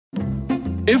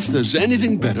If there's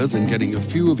anything better than getting a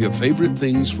few of your favorite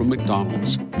things from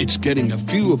McDonald's, it's getting a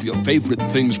few of your favorite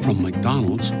things from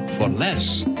McDonald's for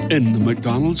less in the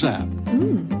McDonald's app.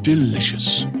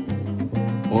 Delicious.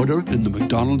 Order in the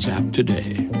McDonald's app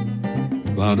today.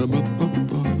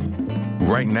 Ba-da-ba-ba-ba.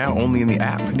 Right now, only in the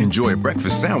app. Enjoy a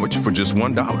breakfast sandwich for just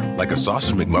 $1, like a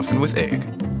sausage McMuffin with egg.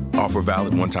 Offer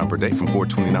valid one time per day from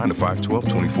 $4.29 to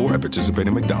 $5/12/24 at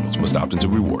participating McDonald's. Must opt into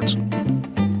rewards.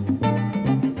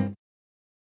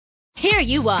 Here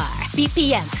you are,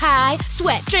 BPMs high,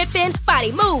 sweat dripping,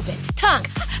 body moving, tongue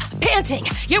panting.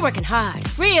 You're working hard,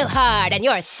 real hard, and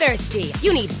you're thirsty.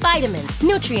 You need vitamins,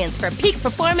 nutrients for peak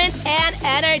performance and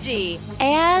energy.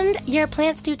 And your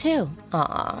plants do too.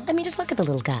 Aw, I mean, just look at the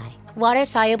little guy.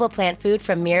 Water-soluble plant food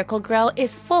from Miracle Grow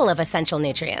is full of essential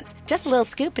nutrients. Just a little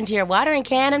scoop into your watering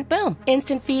can and boom,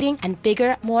 instant feeding and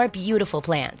bigger, more beautiful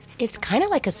plants. It's kind of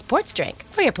like a sports drink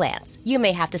for your plants. You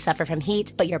may have to suffer from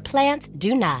heat, but your plants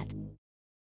do not.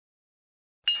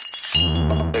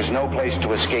 There's no place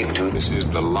to escape to. This is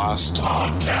the last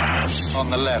podcast. On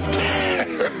the left.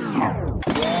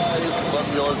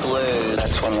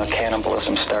 That's when the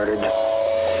cannibalism started.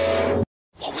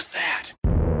 What was that?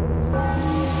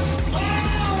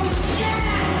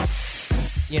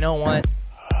 You know what?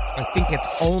 I think it's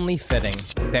only fitting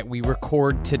that we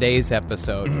record today's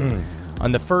episode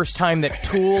on the first time that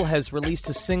Tool has released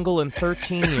a single in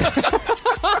 13 years.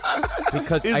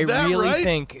 Because I really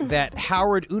think that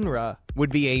Howard Unruh would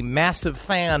be a massive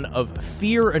fan of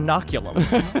Fear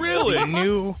Inoculum. Really? The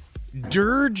new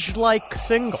dirge-like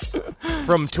single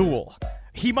from Tool.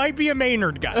 He might be a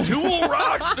Maynard guy. Tool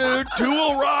rocks, dude.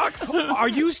 Tool rocks. Are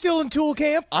you still in Tool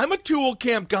camp? I'm a Tool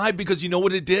camp guy because you know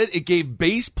what it did? It gave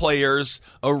bass players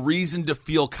a reason to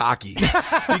feel cocky.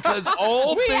 Because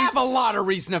we have a lot of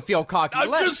reason to feel cocky.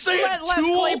 I'm just saying, Les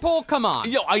Tool, Claypool, come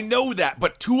on. Yo, I know that,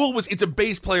 but Tool it's a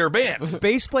bass player band.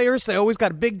 Bass players, they always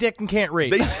got a big dick and can't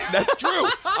read. That's true.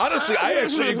 Honestly, I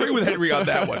actually agree with Henry on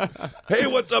that one. Hey,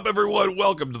 what's up, everyone?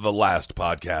 Welcome to the last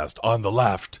podcast on the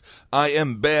left. I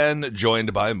am Ben, joined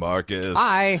by Marcus.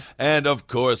 Hi. And, of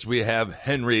course, we have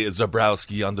Henry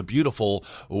Zabrowski on the beautiful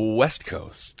West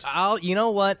Coast. You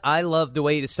know what? I love the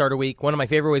way to start a week. One of my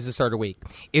favorite ways to start a week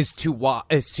is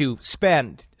to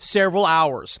spend several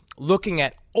hours looking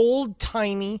at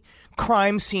old-timey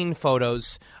crime scene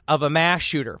photos of a mass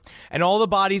shooter and all the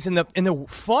bodies in the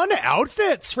fun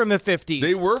outfits from the 50s.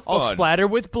 They were fun. All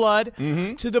splattered with blood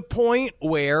to the point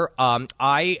where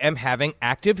I am having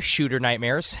active shooter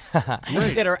nightmares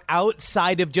that are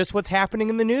outside of just what's happening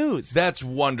in the news. That's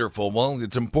wonderful. Well,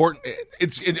 it's important.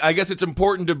 I guess it's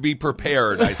important to be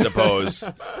prepared, I suppose.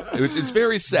 It's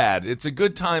very sad. It's a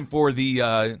good time for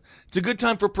it's a good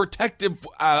time for protective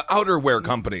outerwear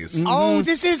companies. Oh,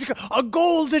 this is a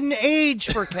golden age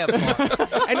for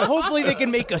Kevlar. And hopefully they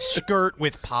can make a skirt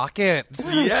with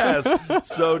pockets. Yes.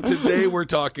 So today we're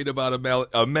talking about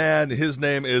a man. His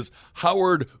name is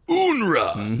Howard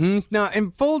Unruh. Now,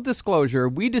 in full disclosure,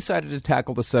 we decided to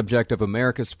tackle the subject of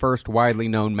America's first widely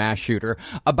known mass shooter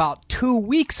about 2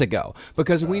 weeks ago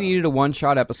because we needed a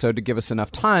one-shot episode to give us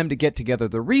enough time to get together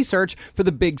the research for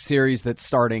the big series that's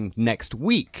starting next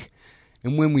week.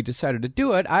 And when we decided to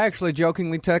do it, I actually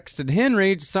jokingly texted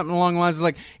Henry something along the lines of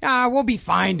like, we'll be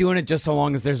fine doing it just so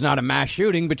long as there's not a mass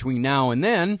shooting between now and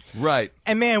then. Right.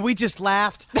 And man, we just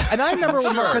laughed. And I remember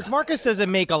when Marcus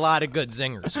doesn't make a lot of good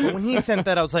zingers. But when he sent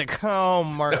that, I was like, oh,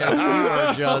 Marcus, you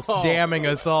are just damning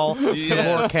us all to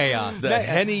more chaos. The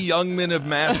Henny Youngman of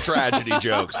mass tragedy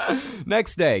jokes.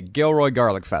 Next day, Gilroy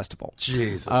Garlic Festival.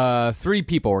 Jesus. 3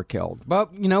 people were killed.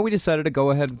 But, we decided to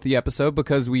go ahead with the episode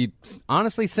because we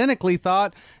honestly, cynically thought,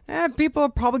 people are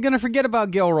probably going to forget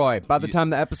about Gilroy by the time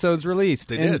the episode's released.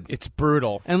 They did. It's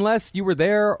brutal. Unless you were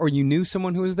there or you knew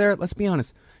someone who was there, let's be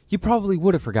honest, you probably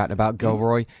would have forgotten about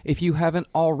Gilroy if you haven't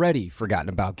already forgotten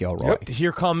about Gilroy. Yep.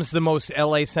 Here comes the most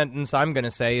LA sentence I'm going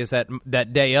to say is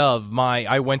that day of,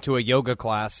 I went to a yoga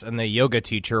class and the yoga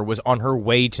teacher was on her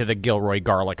way to the Gilroy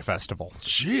Garlic Festival.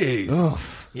 Jeez.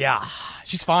 Oof. Yeah,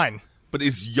 she's fine. But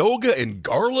is yoga and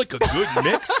garlic a good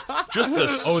mix? Just the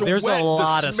sweat, there's a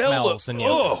lot of smells in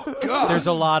yoga. Oh, God. There's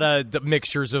a lot of the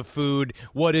mixtures of food.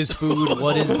 What is food?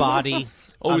 What is body?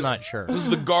 I'm not sure. This is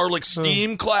the garlic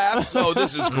steam class? Oh,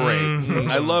 this is great.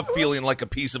 I love feeling like a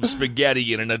piece of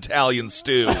spaghetti in an Italian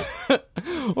stew.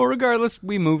 Well, regardless,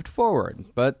 we moved forward.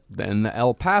 But then the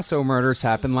El Paso murders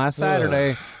happened last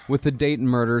Saturday, with the Dayton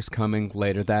murders coming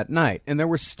later that night. And there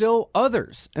were still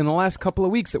others in the last couple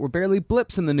of weeks that were barely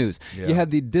blips in the news. Yeah. You had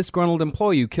the disgruntled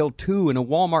employee who killed 2 in a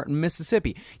Walmart in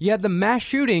Mississippi. You had the mass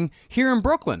shooting here in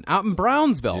Brooklyn, out in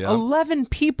Brownsville. Yeah. 11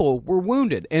 people were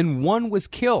wounded, and 1 was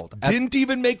killed. Didn't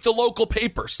even make the local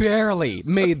papers. Barely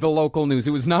made the local news.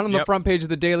 It was not on the front page of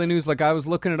the Daily News like I was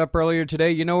looking it up earlier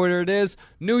today. You know where it is?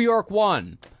 New York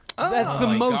 1. That's the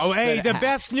most. Oh, hey, that the has.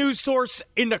 best news source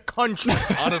in the country.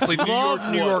 Honestly,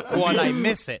 New York One. I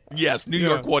miss it. Yes, New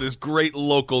York One is great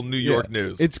local New York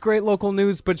news. It's great local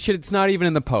news, but shit, it's not even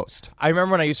in the Post. I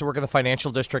remember when I used to work in the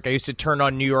financial district, I used to turn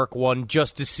on New York One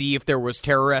just to see if there was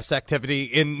terrorist activity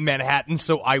in Manhattan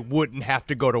so I wouldn't have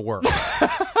to go to work.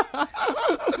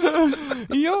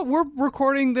 We're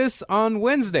recording this on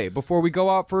Wednesday before we go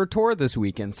out for a tour this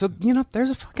weekend. So, there's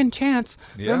a fucking chance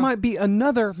there might be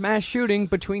another mass shooting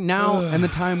between now and the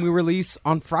time we release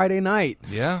on Friday night.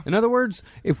 Yeah. In other words,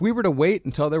 if we were to wait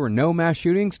until there were no mass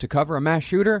shootings to cover a mass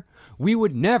shooter, we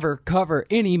would never cover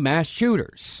any mass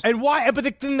shooters. And why?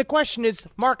 But then the question is,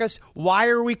 Marcus, why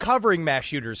are we covering mass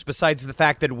shooters besides the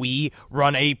fact that we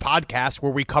run a podcast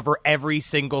where we cover every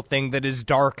single thing that is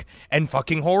dark and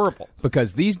fucking horrible?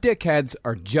 Because these dickheads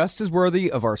are just as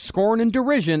worthy of our scorn and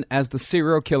derision as the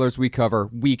serial killers we cover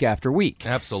week after week.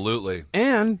 Absolutely.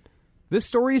 And this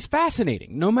story is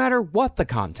fascinating, no matter what the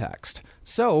context.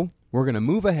 So, we're going to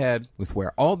move ahead with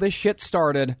where all this shit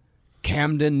started,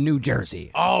 Camden, New Jersey.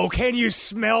 Oh, can you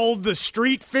smell the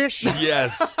street fish?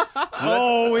 Yes.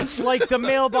 Oh, it's like the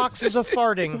mailboxes of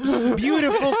farting.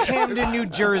 Beautiful Camden, New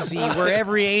Jersey, where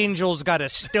every angel's got a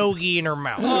stogie in her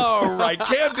mouth. All right.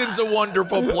 Camden's a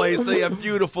wonderful place. They have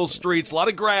beautiful streets, a lot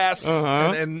of grass,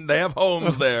 and they have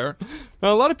homes there.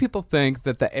 Now, a lot of people think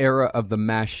that the era of the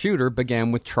mass shooter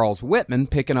began with Charles Whitman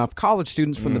picking off college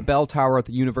students from the bell tower at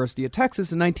the University of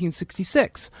Texas in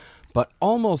 1966. But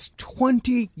almost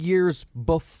 20 years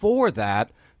before that,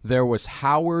 there was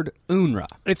Howard Unruh.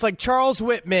 It's like Charles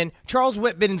Whitman. Charles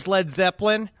Whitman's Led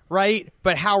Zeppelin, right?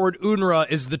 But Howard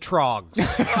Unruh is the Trogs.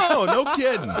 Oh, no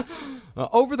kidding.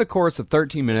 Over the course of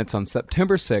 13 minutes on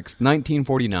September 6,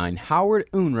 1949, Howard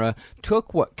Unruh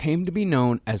took what came to be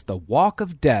known as the Walk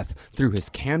of Death through his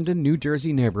Camden, New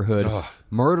Jersey neighborhood,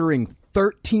 murdering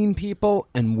 13 people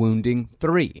and wounding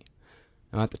 3.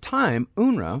 Now, at the time,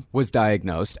 Unruh was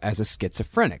diagnosed as a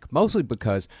schizophrenic, mostly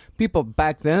because people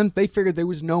back then, they figured there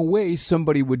was no way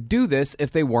somebody would do this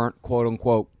if they weren't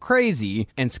quote-unquote crazy,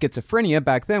 and schizophrenia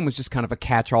back then was just kind of a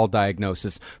catch-all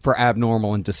diagnosis for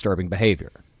abnormal and disturbing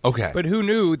behavior. Okay. But who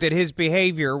knew that his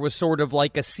behavior was sort of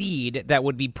like a seed that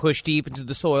would be pushed deep into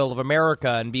the soil of America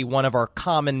and be one of our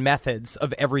common methods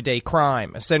of everyday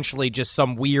crime? Essentially just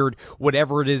some weird,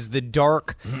 whatever it is, the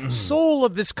dark soul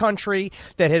of this country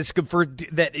that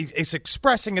is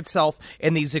expressing itself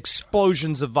in these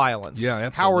explosions of violence. Yeah,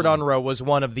 absolutely. Howard Unruh was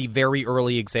one of the very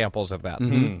early examples of that.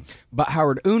 Mm-hmm. But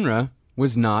Howard Unruh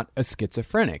was not a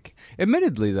schizophrenic.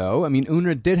 Admittedly, though,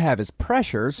 Unruh did have his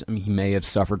pressures. He may have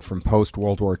suffered from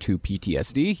post-World War II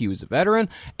PTSD. He was a veteran,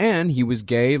 and he was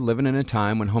gay, living in a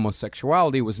time when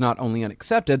homosexuality was not only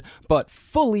unaccepted, but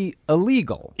fully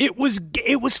illegal. It was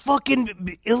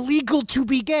fucking illegal to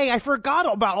be gay. I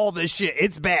forgot about all this shit.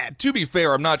 It's bad. To be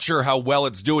fair, I'm not sure how well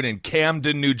it's doing in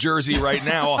Camden, New Jersey right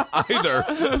now either.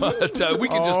 But we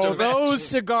can just imagine. Those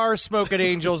cigar-smoking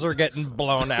angels are getting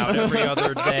blown out every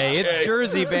other day. It's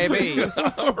Jersey, baby.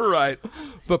 All right.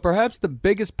 But perhaps the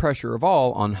biggest pressure of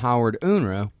all on Howard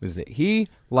Unruh was that he,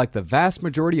 like the vast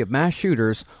majority of mass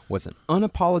shooters, was an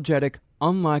unapologetic,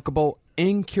 unlikable,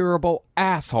 incurable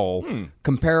asshole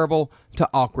comparable to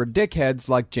awkward dickheads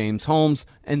like James Holmes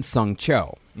and Sung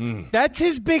Cho. That's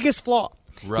his biggest flaw.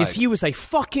 Right. Is he was a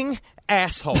fucking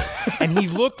asshole, and he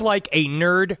looked like a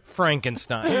nerd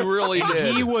Frankenstein. He really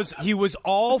did. He was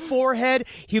all forehead.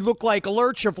 He looked like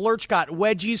Lurch if Lurch got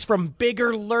wedgies from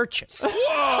bigger lurches.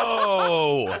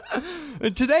 Whoa!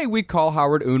 Today we call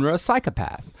Howard Unruh a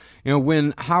psychopath.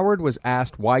 When Howard was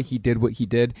asked why he did what he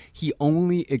did, he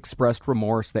only expressed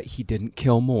remorse that he didn't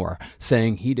kill more,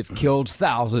 saying he'd have killed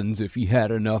thousands if he had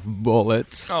enough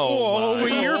bullets. Oh,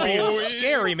 you're being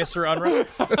scary, Mr. Unruh.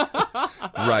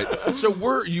 Right.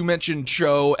 So you mentioned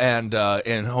Cho and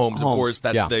Holmes, of course.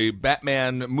 That's the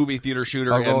Batman movie theater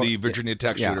shooter and the Virginia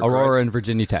Tech shooter. Aurora correct? and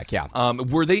Virginia Tech, yeah.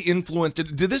 Were they influenced?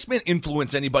 Did this man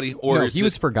influence anybody? Or No, he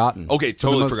was forgotten. Okay, for the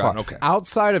totally most forgotten. part. Okay.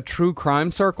 Outside of true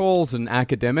crime circles and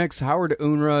academics, Howard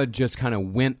Unruh just kind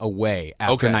of went away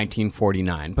after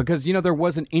 1949 because, there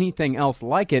wasn't anything else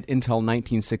like it until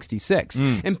 1966.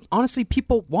 And honestly,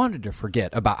 people wanted to forget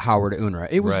about Howard Unruh.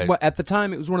 It was at the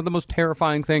time, it was one of the most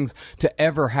terrifying things to to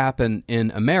ever happen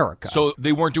in America. So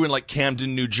they weren't doing like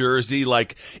Camden, New Jersey,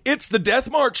 like, it's the Death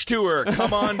March tour,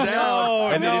 come on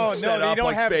down. And they didn't set up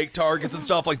like fake targets and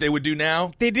stuff like they would do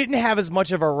now? They didn't have as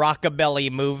much of a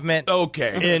rockabilly movement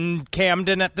in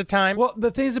Camden at the time. Well, the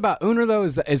thing about Unruh, though,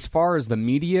 is that as far as the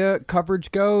media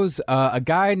coverage goes, a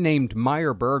guy named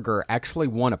Meyer Berger actually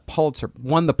won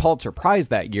the Pulitzer Prize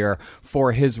that year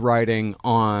for his writing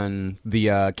on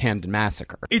the Camden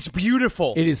Massacre. It's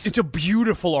beautiful. It's a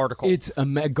beautiful article.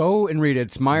 Go and read it.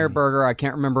 It's Meyer Berger. I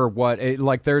can't remember what.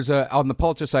 There's on the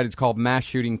Pulitzer site. It's called Mass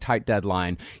Shooting Tight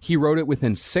Deadline. He wrote it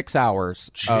within 6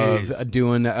 hours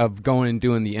of going and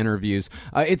doing the interviews.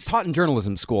 It's taught in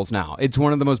journalism schools now. It's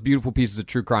one of the most beautiful pieces of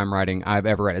true crime writing I've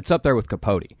ever read. It's up there with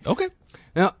Capote. Okay.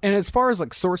 Now, and as far as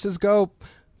like sources go,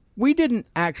 we didn't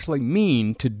actually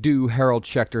mean to do Harold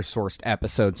Schechter-sourced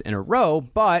episodes in a row,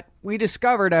 but we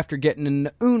discovered after getting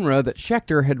into Unruh that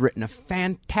Schechter had written a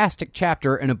fantastic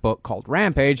chapter in a book called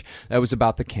Rampage that was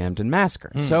about the Camden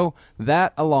Massacre. So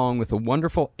that, along with a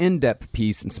wonderful in-depth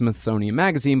piece in Smithsonian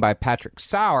Magazine by Patrick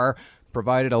Sauer,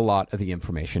 provided a lot of the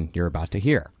information you're about to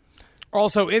hear.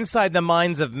 Also, Inside the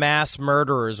Minds of Mass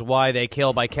Murderers, Why They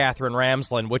Kill by Katherine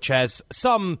Ramsland, which has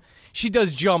some... She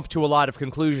does jump to a lot of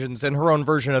conclusions in her own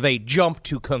version of a jump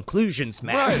to conclusions,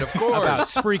 man. Right, of course. About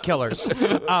spree killers.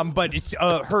 But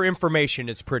her information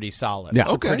is pretty solid. Yeah.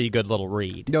 It's a pretty good little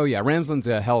read. Oh, yeah. Ramsland's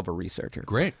a hell of a researcher.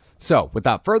 Great. So,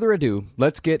 without further ado,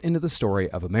 let's get into the story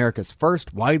of America's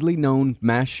first widely known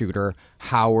mass shooter,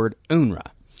 Howard Unruh.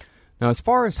 Now, as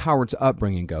far as Howard's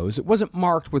upbringing goes, it wasn't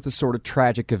marked with the sort of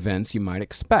tragic events you might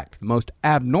expect. The most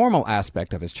abnormal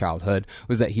aspect of his childhood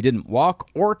was that he didn't walk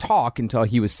or talk until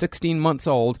he was 16 months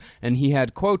old, and he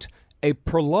had, quote, a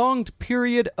prolonged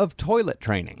period of toilet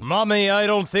training. Mommy, I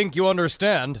don't think you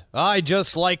understand. I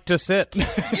just like to sit.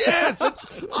 Yes,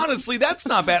 honestly, that's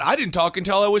not bad. I didn't talk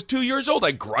until I was 2 years old.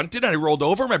 I grunted, I rolled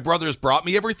over, my brothers brought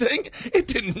me everything. It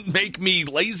didn't make me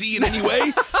lazy in any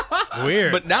way.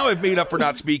 Weird. But now I've made up for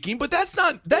not speaking, but that's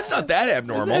not that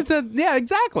abnormal. Yeah,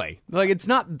 exactly. Like, it's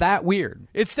not that weird.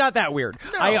 It's not that weird.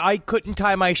 No. I couldn't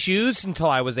tie my shoes until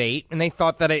I was 8, and they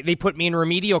thought that they put me in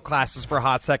remedial classes for a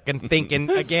hot second, thinking,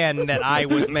 again, that I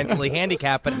was mentally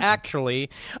handicapped, but actually,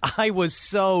 I was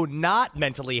so not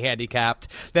mentally handicapped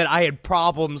that I had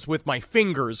problems with my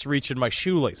fingers reaching my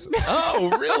shoelaces.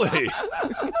 Oh, really?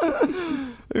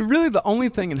 Really, the only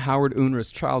thing in Howard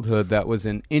Unruh's childhood that was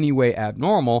in any way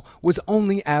abnormal was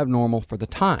only abnormal for the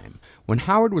time. When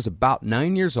Howard was about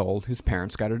 9 years old, his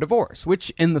parents got a divorce,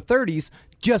 which in the 30s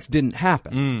just didn't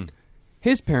happen.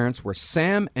 His parents were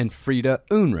Sam and Frida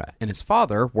Unruh, and his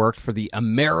father worked for the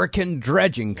American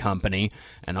Dredging Company,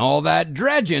 and all that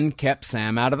dredging kept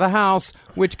Sam out of the house,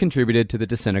 which contributed to the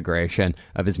disintegration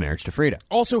of his marriage to Frida.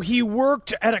 Also, he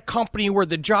worked at a company where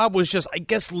the job was just, I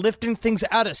guess, lifting things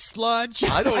out of sludge.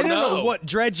 I don't know what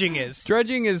dredging is.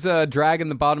 Dredging is dragging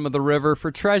the bottom of the river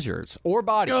for treasures or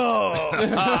bodies.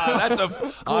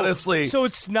 Honestly. So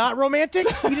it's not romantic?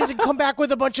 He doesn't come back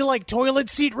with a bunch of, like, toilet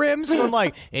seat rims? And I'm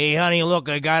like, hey, honey, look,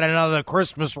 I got another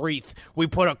Christmas wreath. We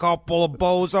put a couple of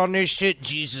bows on this shit.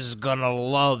 Jesus is gonna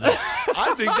love it.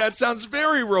 I think that sounds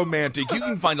very romantic. You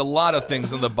can find a lot of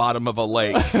things on the bottom of a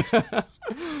lake.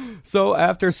 So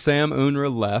after Sam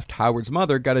Unruh left, Howard's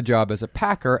mother got a job as a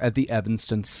packer at the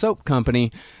Evanston Soap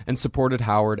Company and supported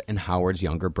Howard and Howard's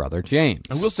younger brother, James.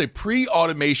 I will say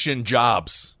pre-automation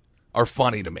jobs are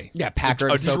funny to me. Yeah, packer.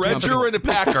 A dredger and a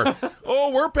packer.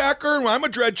 Oh, we're a packer and I'm a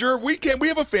dredger. We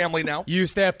have a family now. You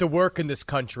used to have to work in this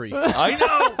country. I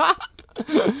know.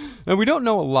 Now, we don't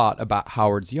know a lot about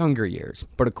Howard's younger years,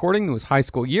 but according to his high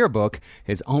school yearbook,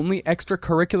 his only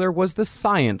extracurricular was the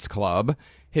science club.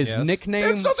 His nickname...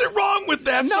 There's nothing wrong with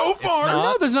that so far.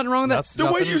 No, there's nothing wrong with that. The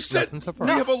way you said, we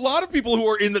have a lot of people who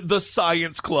are in the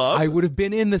science club. I would have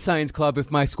been in the science club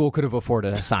if my school could have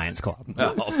afforded a science club.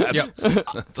 Oh,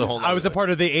 that's a whole I was a part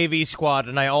of the AV squad,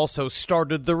 and I also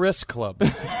started the Risk Club.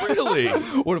 Really?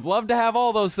 Would have loved to have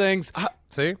all those things.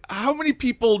 See? How many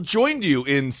people joined you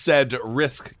in said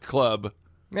Risk Club?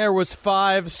 There was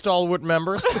 5 stalwart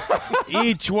members,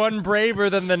 each one braver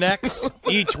than the next,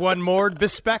 each one more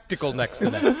bespectacled next to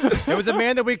the next. There was a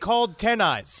man that we called Ten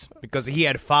Eyes because he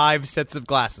had 5 sets of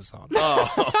glasses on.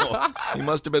 Oh, he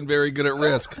must have been very good at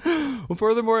Risk. Well,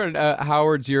 furthermore, in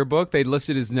Howard's yearbook, they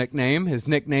listed his nickname. His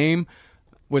nickname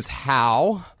was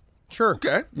How. Sure.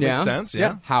 Okay. Makes sense,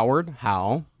 yeah. Howard,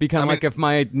 How. Be kind of like if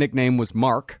my nickname was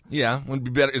Mark. Yeah, would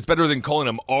be better. It's better than calling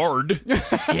him Ard.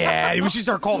 Yeah, we should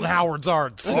start calling Howard's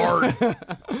Ards. Ard.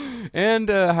 And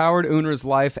Howard Unruh's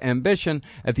life ambition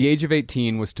at the age of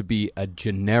 18 was to be a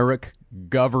generic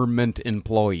government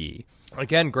employee.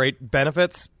 Again, great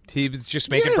benefits. He was just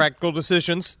making practical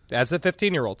decisions as a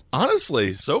 15-year-old.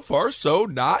 Honestly, so far, so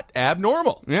not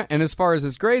abnormal. Yeah, and as far as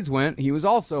his grades went, he was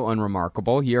also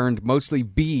unremarkable. He earned mostly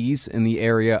B's in the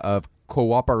area of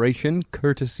cooperation,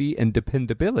 courtesy, and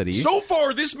dependability. So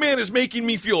far, this man is making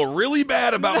me feel really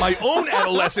bad about my own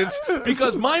adolescence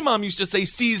because my mom used to say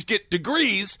C's get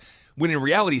degrees, when in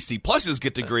reality C pluses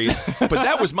get degrees, but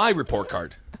that was my report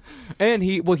card. And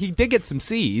he did get some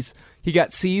C's. He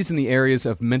got C's in the areas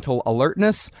of mental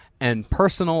alertness and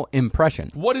personal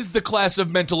impression. What is the class of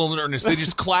mental alertness? They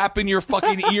just clap in your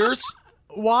fucking ears?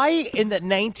 Why in the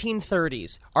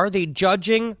 1930s are they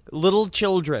judging little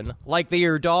children like they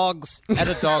are dogs at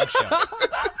a dog show?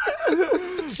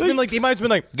 It's been like, they might have been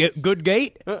like, good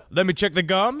gait, let me check the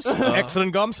gums,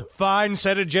 excellent gums, fine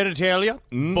set of genitalia,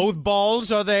 both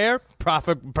balls are there,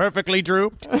 perfectly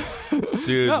drooped.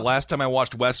 Dude, last time I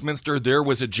watched Westminster, there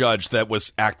was a judge that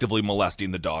was actively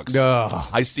molesting the dogs.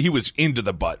 He was into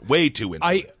the butt, way too into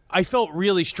it. I felt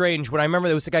really strange when I remember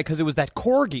there was the guy, because it was that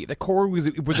corgi. The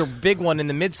corgi was a big one and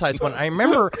the mid-sized one. I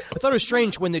thought it was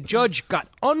strange when the judge got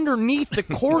underneath the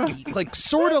corgi, like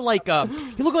sort of like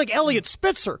he looked like Elliot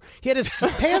Spitzer. He had his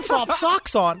pants off,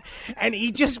 socks on, and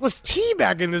he just was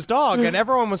teabagging this dog, and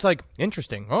everyone was like,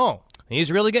 interesting. Oh, he's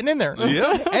really getting in there.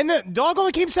 Yeah. And the dog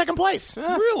only came second place.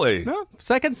 Really? No,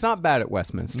 second's not bad at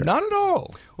Westminster. Not at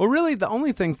all. Well, really, the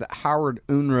only things that Howard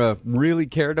Unruh really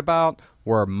cared about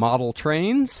were model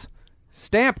trains,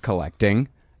 stamp collecting,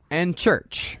 and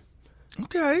church.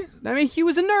 Okay. I mean, he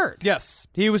was a nerd. Yes,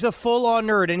 he was a full-on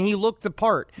nerd, and he looked the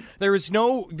part. There is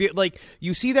no, like,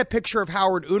 you see that picture of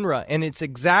Howard Unruh, and it's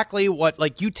exactly what,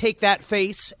 like, you take that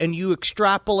face and you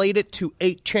extrapolate it to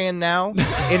 8chan now,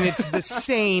 and it's the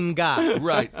same guy.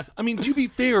 Right. I mean, to be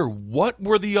fair, what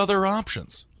were the other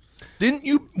options? Didn't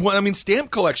you? Well, I mean, stamp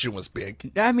collection was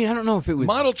big. I mean, I don't know if it was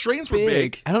model trains were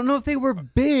big. I don't know if they were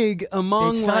big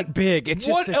among. It's like, not big. It's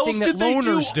just what the else thing did that they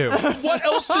loners do. What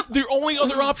else? Their only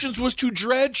other options was to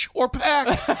dredge or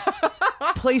pack.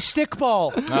 Play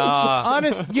stickball.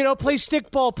 Honest, play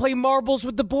stickball. Play marbles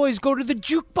with the boys. Go to the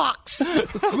jukebox.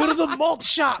 Go to the malt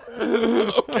shop.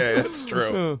 Okay, that's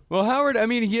true. Well, Howard, I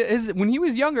mean, when he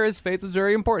was younger, his faith was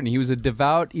very important. He was a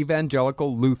devout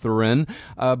evangelical Lutheran,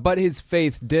 but his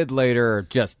faith did later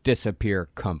just disappear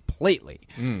completely.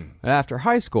 After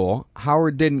high school,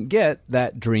 Howard didn't get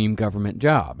that dream government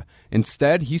job.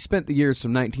 Instead, he spent the years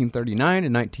from 1939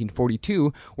 and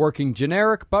 1942 working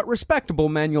generic but respectable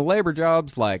manual labor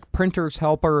jobs like printer's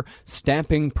helper,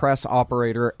 stamping press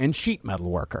operator, and sheet metal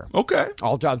worker. Okay.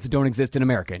 All jobs that don't exist in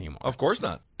America anymore. Of course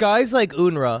not. Guys like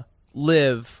Unruh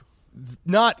live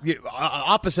not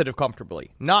opposite of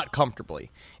comfortably, not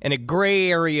comfortably, in a gray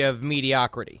area of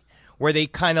mediocrity, where they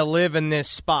kind of live in this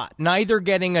spot, neither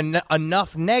getting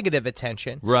enough negative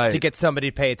attention to get somebody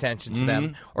to pay attention to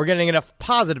them, or getting enough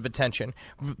positive attention.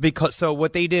 So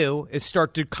what they do is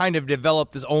start to kind of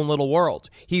develop this own little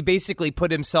world. He basically put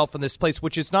himself in this place,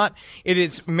 which is not, it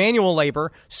is manual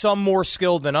labor, some more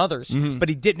skilled than others, but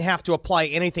he didn't have to apply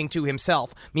anything to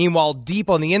himself. Meanwhile, deep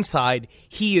on the inside,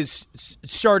 he is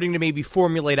starting to maybe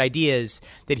formulate ideas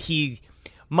that he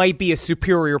might be a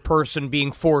superior person being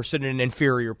forced in an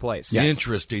inferior place. Yes.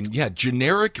 Interesting. Yeah,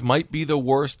 generic might be the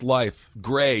worst life.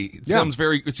 Gray.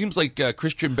 It seems like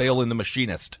Christian Bale in The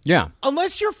Machinist. Yeah.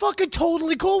 Unless you're fucking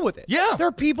totally cool with it. Yeah. There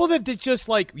are people that just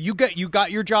like, you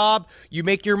got your job, you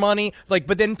make your money, like,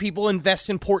 but then people invest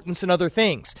importance in other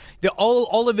things.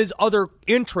 All of his other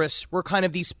interests were kind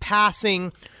of these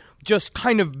passing, just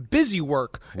kind of busy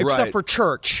work, except for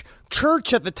church.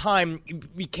 Church at the time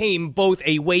became both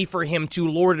a way for him to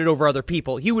lord it over other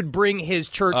people. He would bring his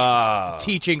church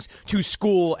teachings to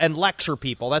school and lecture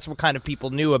people. That's what kind of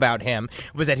people knew about him,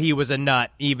 was that he was a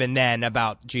nut even then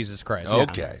about Jesus Christ.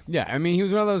 Okay. Yeah, I mean, he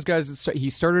was one of those guys that he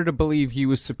started to believe he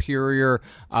was superior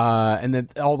and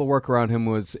that all the work around him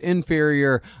was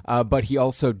inferior, but he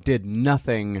also did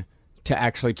nothing to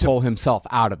actually pull himself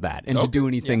out of that and to do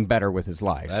anything better with his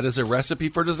life. That is a recipe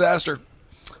for disaster.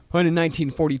 But in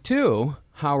 1942,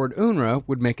 Howard Unruh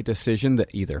would make a decision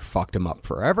that either fucked him up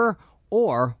forever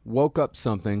or woke up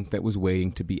something that was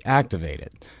waiting to be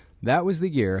activated. That was the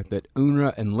year that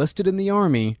Unruh enlisted in the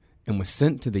army and was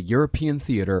sent to the European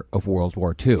theater of World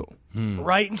War II.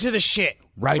 Right into the shit.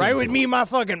 Right with me,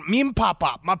 me and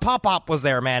Pop-Pop. My Pop-Pop was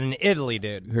there, man, in Italy,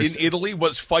 dude. In Italy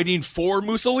was fighting for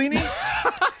Mussolini?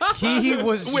 He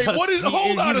was. Wait, just, what is? he-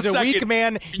 Hold on he a was second. Weak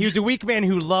man. He was a weak man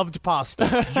who loved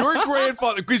pasta. Your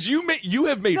grandfather, because you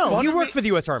have made No, fun he of worked me. for the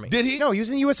U.S. Army. Did he? No, he was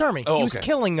in the U.S. Army. Oh, he was okay.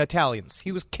 killing Italians.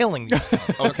 He was killing the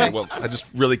Italians. Okay, well, I just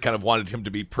really kind of wanted him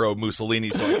to be pro Mussolini,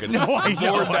 so I could I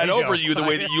know, lord that I know. over you the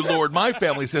way that you lord my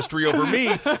family's history over me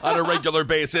on a regular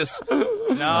basis.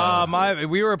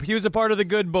 He was a part of the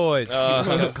good boys. He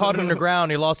was caught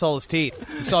underground. He lost all his teeth.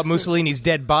 He saw Mussolini's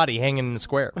dead body hanging in the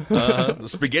square. The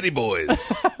Spaghetti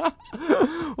Boys.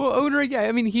 Well, Unruh, yeah,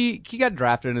 I mean, he got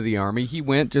drafted into the Army. He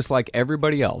went just like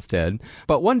everybody else did.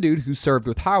 But one dude who served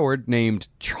with Howard named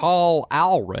Charles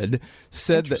Alred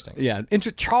said that... Yeah,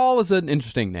 Charles is an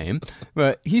interesting name.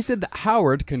 But he said that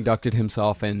Howard conducted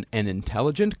himself in an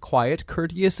intelligent, quiet,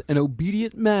 courteous, and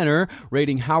obedient manner,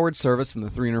 rating Howard's service in the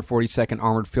 342nd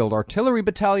Armored Field Artillery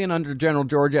Battalion under General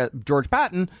George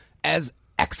Patton as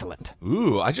excellent.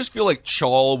 Ooh, I just feel like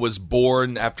Chawl was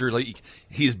born after like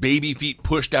his baby feet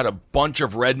pushed out a bunch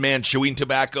of Red Man chewing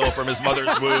tobacco from his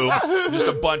mother's womb. Just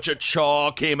a bunch of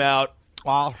chaw came out.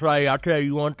 I'll tell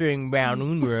you one thing about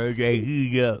Unruh.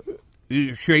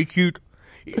 He's a straight shooter.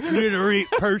 Literally,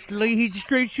 personally, he's a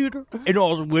straight shooter. And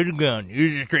also with a gun,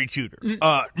 he's a straight shooter.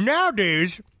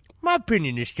 Nowadays, my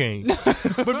opinion has changed.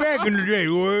 But back in the day,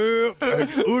 well,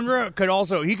 Unruh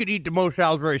could eat the most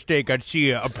Salisbury steak I'd see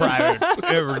a private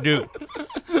ever do.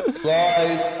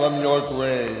 Rise from your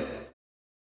grave.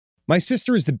 My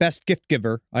sister is the best gift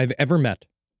giver I've ever met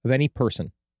of any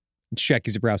person. It's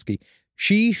Jackie Zabrowski.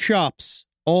 She shops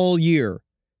all year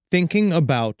thinking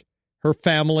about her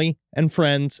family and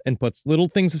friends and puts little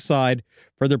things aside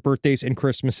for their birthdays and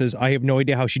Christmases. I have no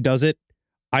idea how she does it.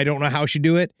 I don't know how she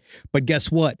do it. But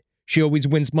guess what? She always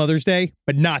wins Mother's Day,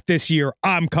 but not this year.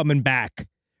 I'm coming back.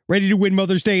 Ready to win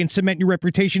Mother's Day and cement your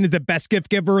reputation as the best gift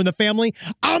giver in the family?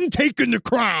 I'm taking the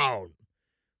crown.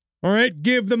 All right,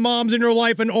 give the moms in your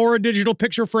life an Aura digital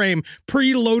picture frame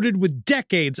preloaded with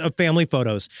decades of family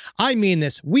photos. I mean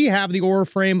this. We have the Aura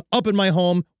frame up in my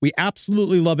home. We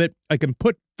absolutely love it. I can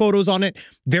put photos on it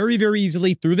very, very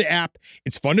easily through the app.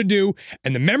 It's fun to do,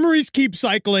 and the memories keep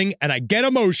cycling, and I get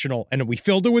emotional. And we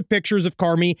filled it with pictures of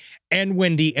Carmi and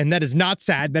Wendy, and that is not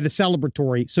sad. That is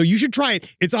celebratory. So you should try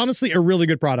it. It's honestly a really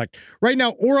good product. Right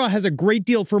now, Aura has a great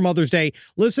deal for Mother's Day.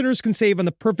 Listeners can save on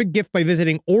the perfect gift by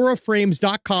visiting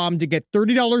auraframes.com to get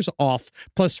 $30 off,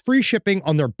 plus free shipping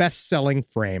on their best-selling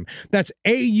frame. That's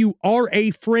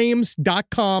AURA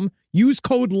frames.com. Use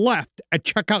code LEFT at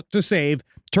checkout to save.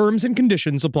 Terms and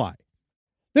conditions apply.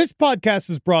 This podcast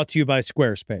is brought to you by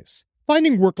Squarespace.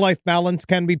 Finding work-life balance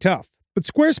can be tough, but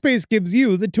Squarespace gives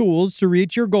you the tools to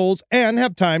reach your goals and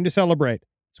have time to celebrate.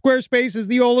 Squarespace is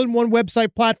the all-in-one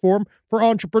website platform for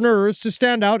entrepreneurs to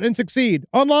stand out and succeed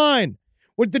online.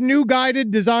 With the new guided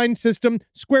design system,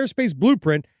 Squarespace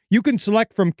Blueprint, you can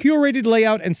select from curated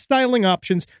layout and styling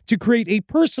options to create a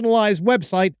personalized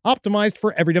website optimized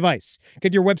for every device.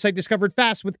 Get your website discovered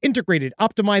fast with integrated,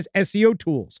 optimized SEO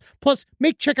tools. Plus,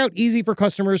 make checkout easy for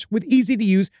customers with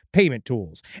easy-to-use payment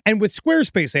tools. And with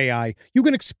Squarespace AI, you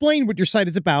can explain what your site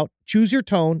is about, choose your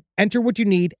tone, enter what you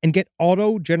need, and get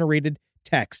auto-generated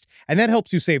text. And that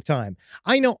helps you save time.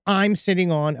 I know I'm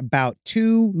sitting on about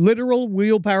 2 literal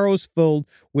wheelbarrows filled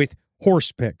with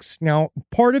horse pics. Now,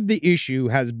 part of the issue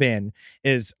has been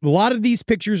is a lot of these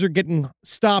pictures are getting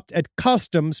stopped at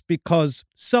customs because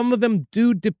some of them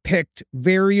do depict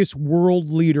various world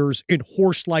leaders in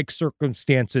horse-like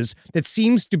circumstances that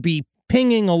seems to be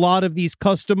pinging a lot of these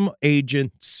custom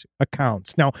agents'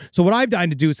 accounts. Now, so what I've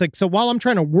done to do is so while I'm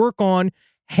trying to work on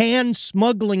hand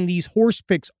smuggling these horse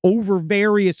pics over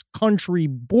various country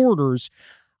borders,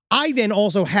 I then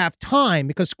also have time,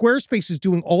 because Squarespace is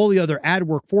doing all the other ad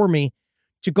work for me,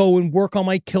 to go and work on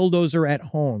my Killdozer at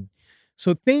home.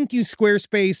 So thank you,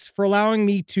 Squarespace, for allowing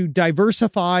me to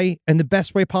diversify in the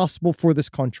best way possible for this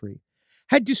country.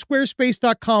 Head to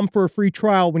squarespace.com for a free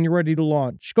trial when you're ready to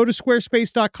launch. Go to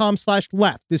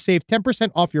squarespace.com/left to save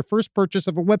 10% off your first purchase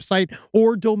of a website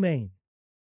or domain.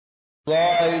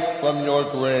 Rise from your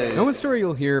grave. Now, one story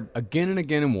you'll hear again and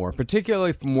again and more,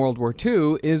 particularly from World War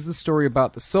II, is the story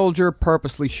about the soldier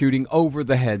purposely shooting over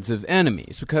the heads of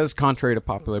enemies. Because, contrary to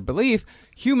popular belief,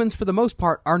 humans, for the most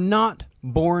part, are not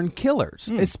born killers,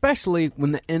 especially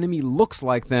when the enemy looks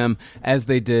like them, as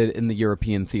they did in the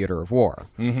European theater of war.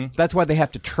 That's why they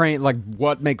have to train, like,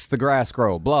 what makes the grass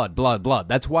grow? Blood, blood, blood.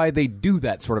 That's why they do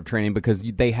that sort of training, because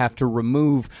they have to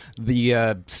remove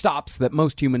the stops that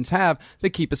most humans have that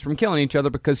keep us from killing each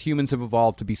other, because humans have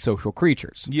evolved to be social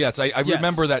creatures. Yes, I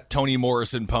remember that Toni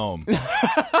Morrison poem.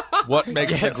 What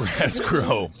makes the grass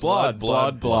grow? Blood.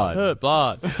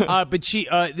 But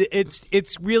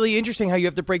it's really interesting how you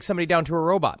have to break somebody down to into a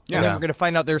robot. And then we're going to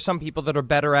find out there's some people that are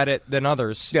better at it than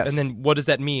others. Yes. And then what does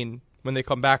that mean when they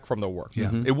come back from the war?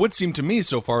 Yeah. It would seem to me,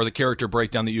 so far, the character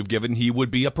breakdown that you've given, he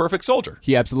would be a perfect soldier.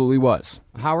 He absolutely was.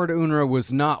 Howard Unruh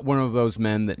was not one of those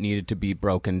men that needed to be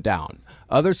broken down.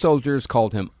 Other soldiers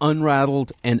called him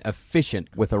unrattled and efficient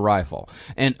with a rifle.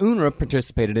 And Unruh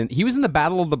participated he was in the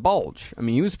Battle of the Bulge. I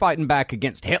mean, he was fighting back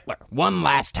against Hitler one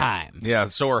last time. Yeah,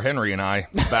 so are Henry and I.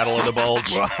 Battle of the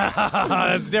Bulge.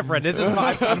 That's different. This is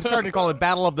I'm starting to call it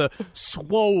Battle of the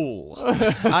Swole.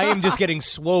 I am just getting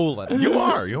swollen. You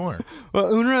are.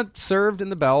 Well, Unruh served in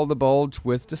the Battle of the Bulge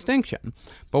with distinction.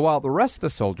 But while the rest of the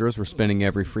soldiers were spending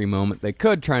every free moment they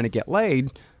could trying to get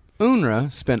laid,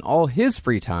 Unruh spent all his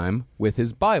free time with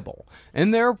his Bible.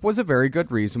 And there was a very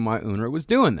good reason why Unruh was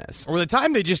doing this. Or the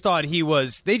time they called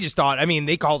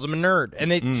him a nerd.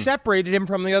 And they separated him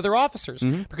from the other officers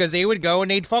because they would go and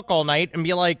they'd fuck all night and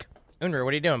be like, Unruh,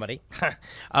 what are you doing, buddy?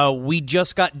 We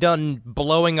just got done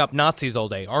blowing up Nazis all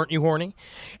day. Aren't you horny?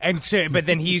 But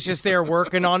then he's just there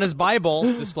working on his Bible,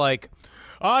 just like,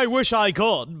 I wish I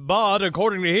could, but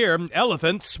according to here,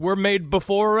 elephants were made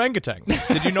before orangutans.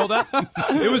 Did you know that?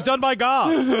 It was done by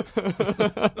God.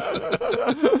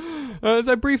 As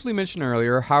I briefly mentioned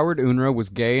earlier, Howard Unruh was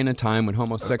gay in a time when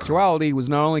homosexuality was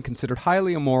not only considered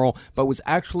highly immoral, but was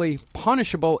actually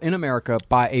punishable in America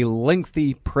by a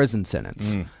lengthy prison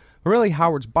sentence. Really,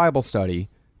 Howard's Bible study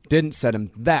didn't set him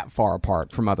that far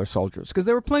apart from other soldiers, because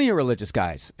there were plenty of religious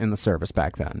guys in the service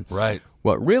back then. Right.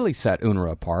 What really set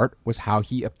Unruh apart was how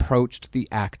he approached the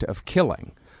act of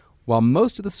killing. While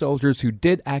most of the soldiers who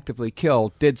did actively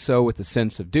kill did so with a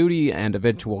sense of duty and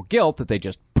eventual guilt that they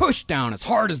just pushed down as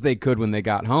hard as they could when they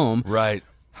got home, Right.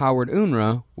 Howard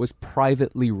Unruh was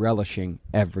privately relishing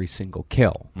every single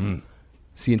kill.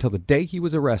 See, until the day he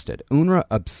was arrested, Unruh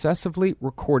obsessively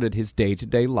recorded his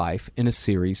day-to-day life in a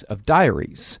series of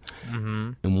diaries.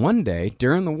 And one day,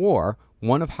 during the war,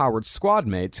 one of Howard's squad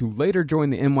mates, who later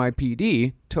joined the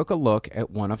NYPD, took a look at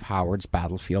one of Howard's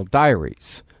battlefield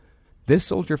diaries. This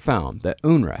soldier found that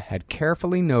Unruh had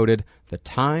carefully noted the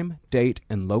time, date,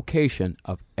 and location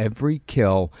of every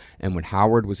kill, and when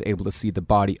Howard was able to see the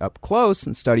body up close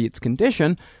and study its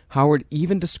condition, Howard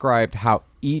even described how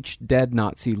each dead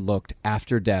Nazi looked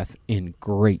after death in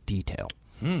great detail.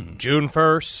 June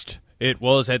 1st. It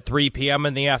was at 3 p.m.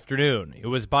 in the afternoon. It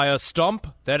was by a stump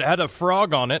that had a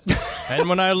frog on it, and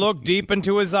when I looked deep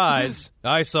into his eyes,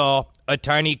 I saw a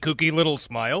tiny kooky little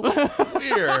smile.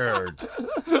 Weird.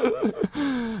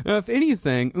 Now, if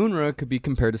anything, Unruh could be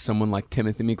compared to someone like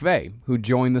Timothy McVeigh, who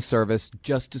joined the service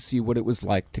just to see what it was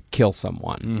like to kill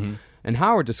someone. And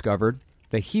Howard discovered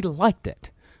that he liked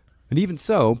it. And even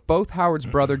so, both Howard's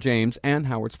brother James and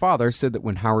Howard's father said that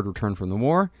when Howard returned from the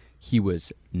war, he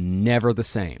was never the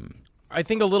same. I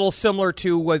think a little similar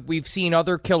to what we've seen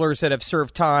other killers that have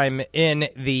served time in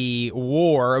the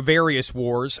war, various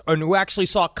wars, and who actually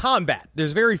saw combat.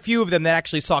 There's very few of them that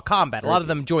actually saw combat. A lot of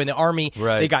them joined the army,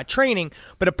 they got training,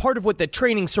 but a part of what the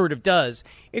training sort of does,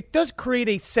 it does create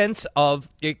a sense of,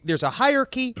 there's a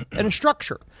hierarchy and a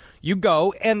structure. You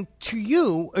go, and to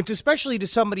you, especially to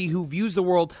somebody who views the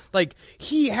world, like,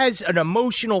 he has an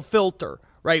emotional filter,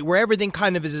 right, where everything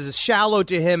kind of is as shallow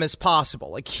to him as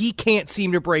possible. Like, he can't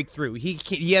seem to break through.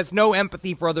 He has no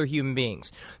empathy for other human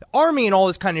beings. The army and all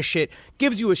this kind of shit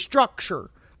gives you a structure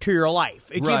to your life.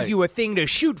 It gives you a thing to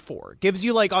shoot for. It gives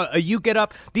you, like, you get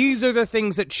up. These are the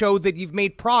things that show that you've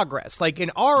made progress. Like, in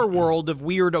our world of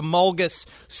weird, amorphous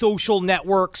social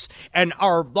networks and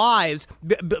our lives,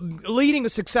 leading a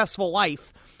successful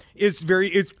life is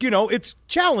it's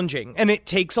challenging, and it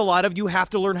takes a lot of, you have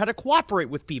to learn how to cooperate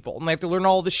with people, and they have to learn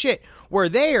all the shit. Where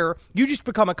there, you just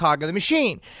become a cog of the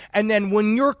machine. And then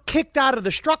when you're kicked out of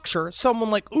the structure,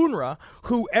 someone like Unruh,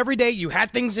 who every day you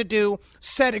had things to do,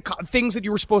 things that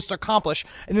you were supposed to accomplish,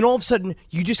 and then all of a sudden,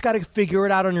 you just got to figure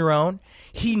it out on your own.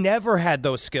 He never had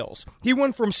those skills. He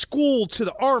went from school to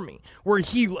the army, where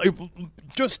he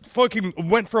just fucking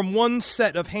went from one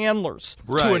set of handlers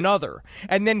to another.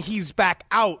 And then he's back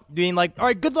out being like, all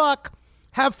right, good luck.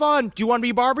 Have fun. Do you want to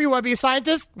be Barbie? You want to be a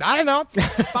scientist? I don't know.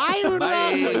 Bye,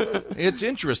 Unruh. It's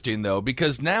interesting, though,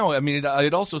 because now, I mean,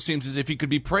 it also seems as if he could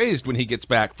be praised when he gets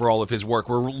back for all of his work.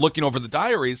 We're looking over the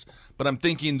diaries, but I'm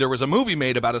thinking there was a movie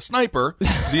made about a sniper,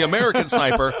 the American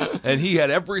sniper, and he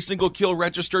had every single kill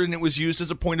registered, and it was used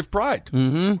as a point of pride.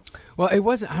 Well, it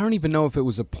wasn't. I don't even know if it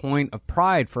was a point of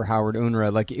pride for Howard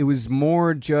Unruh. Like, it was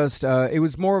more just. It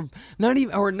was more not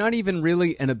even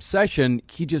really an obsession.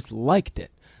 He just liked it.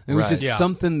 It was just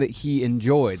something that he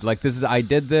enjoyed. Like, I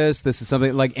did this. This is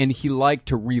something, like, and he liked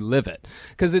to relive it.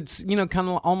 Because it's, kind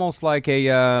of almost like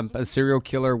a serial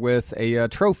killer with a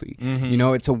trophy.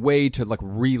 It's a way to, like,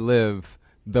 relive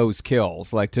those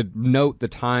kills, like to note the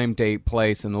time, date,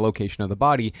 place, and the location of the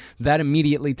body, that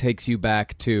immediately takes you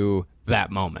back to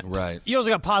that moment. Right. You also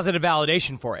got positive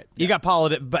validation for it. You got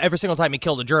positive, but every single time he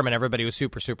killed a German, everybody was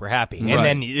super, super happy. And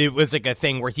then it was like a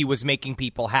thing where he was making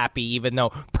people happy, even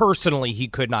though personally he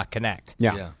could not connect.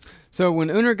 Yeah. So when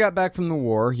Unruh got back from the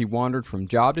war, he wandered from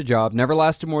job to job, never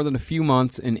lasted more than a few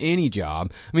months in any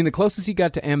job. I mean, the closest he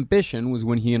got to ambition was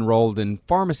when he enrolled in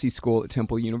pharmacy school at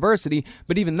Temple University,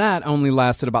 but even that only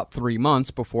lasted about 3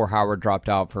 months before Howard dropped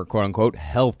out for quote-unquote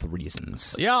health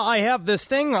reasons. Yeah, I have this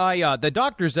thing. The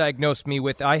doctors diagnosed me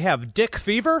with I have dick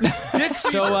fever.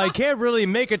 So I can't really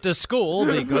make it to school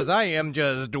because I am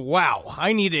just, wow,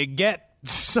 I need to get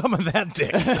some of that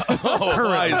dick.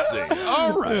 I see.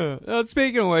 All right.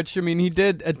 Speaking of which, I mean, he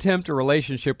did attempt a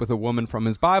relationship with a woman from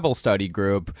his Bible study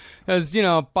group. As, you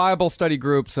know, Bible study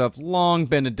groups have long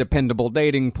been a dependable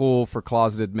dating pool for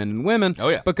closeted men and women. Oh,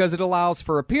 yeah. Because it allows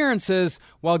for appearances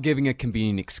while giving a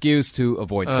convenient excuse to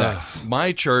avoid sex.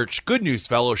 My church, Good News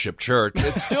Fellowship Church,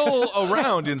 it's still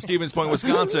around in Stevens Point,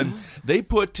 Wisconsin. They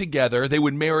put together, they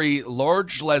would marry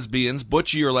large lesbians,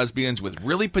 butchier lesbians with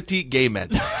really petite gay men.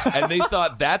 And they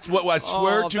thought that's what I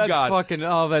swear to God.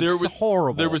 That's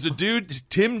horrible. There was a dude,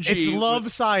 Tim G. It's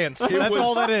love science. That's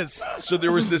all that is. So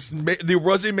there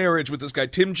was a marriage with this guy,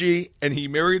 Tim G., and he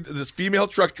married this female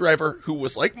truck driver who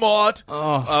was like Maude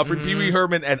from Pee Wee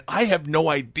Herman, and I have no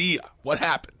idea what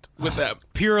happened with them.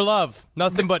 Pure love.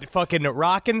 Nothing but fucking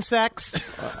rockin' sex,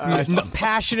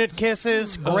 passionate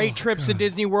kisses, great trips to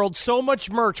Disney World, so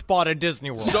much merch bought at Disney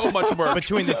World. So much merch.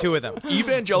 Between the two of them.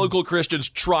 Evangelical Christians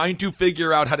trying to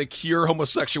figure out how to cure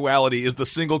homosexuality is the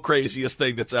single craziest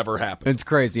thing that's ever happened. It's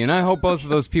crazy, and I hope both of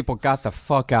those people got the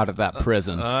fuck out of that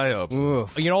prison. I hope so.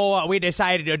 Oof. You know what we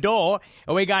decided to do?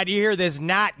 We got you here this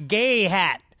not gay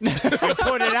hat. You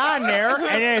put it on there, and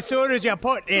then as soon as you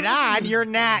put it on, you're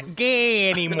not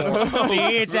gay anymore.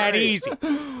 See, it's that easy.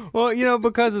 Well, you know,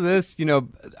 because of this, you know,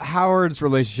 Howard's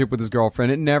relationship with his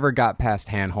girlfriend, it never got past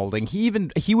hand-holding.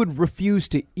 He would refuse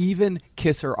to even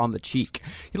kiss her on the cheek.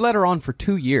 He let her on for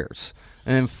 2 years.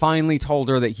 And then finally told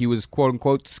her that he was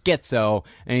quote-unquote schizo,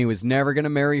 and he was never going to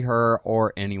marry her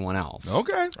or anyone else.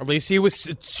 Okay. At least he was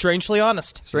strangely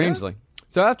honest. Strangely. Yeah.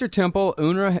 So after Temple,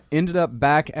 Unruh ended up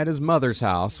back at his mother's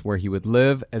house, where he would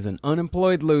live as an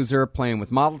unemployed loser, playing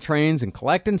with model trains and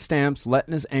collecting stamps,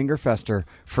 letting his anger fester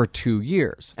for 2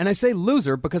 years. And I say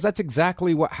loser because that's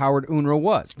exactly what Howard Unruh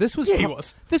was. This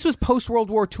was post-World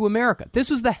War II America. This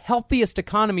was the healthiest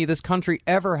economy this country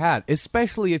ever had,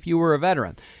 especially if you were a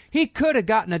veteran. He could have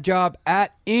gotten a job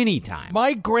at any time.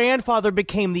 My grandfather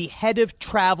became the head of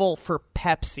travel for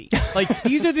Pepsi. Like,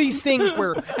 these are these things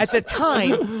where, at the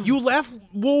time, you left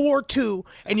World War II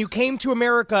and you came to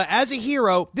America as a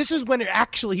hero. This is when it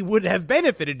actually would have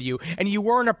benefited you, and you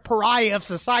weren't a pariah of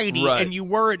society, and you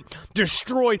weren't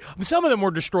destroyed. I mean, some of them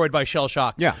were destroyed by shell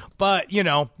shock. Yeah. But, you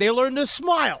know, they learned to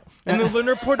smile, and they learned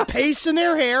to put paste in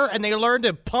their hair, and they learned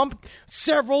to pump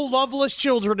several loveless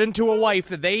children into a wife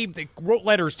that they wrote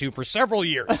letters to for several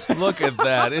years. Look at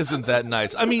that. Isn't that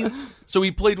nice? I mean, so he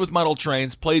played with model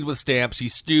trains, played with stamps, he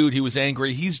stewed, he was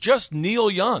angry. He's just Neil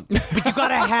Young. But you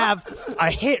gotta have a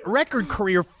hit record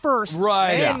career first,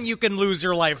 right? Then you can lose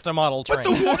your life to model trains.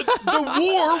 But the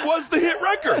war was the hit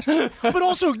record. But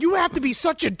also, you have to be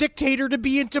such a dictator to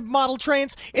be into model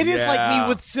trains. It is like me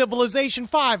with Civilization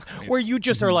 5, where you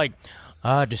just are like,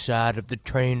 I decide if the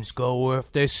trains go or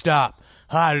if they stop.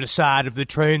 I decide if the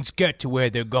trains get to where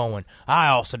they're going. I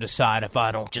also decide if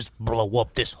I don't just blow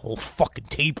up this whole fucking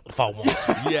table if I want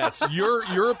to. Yes,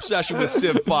 your obsession with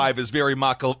Civ 5 is very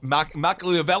Machiavellian.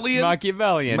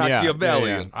 Machiavellian.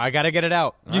 Yeah. I gotta get it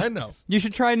out. I know. You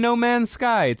should try No Man's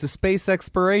Sky. It's a space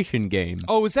exploration game.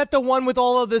 Oh, is that the one with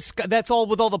all of this? That's all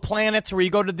with all the planets where you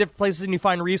go to different places and you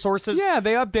find resources? Yeah,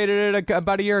 they updated it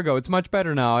about a year ago. It's much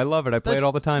better now. I love it. I play it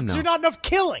all the time now. There's not enough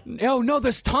killing. No,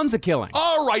 there's tons of killing.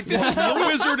 All right, this is the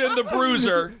Wizard and the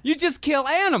Bruiser. You just kill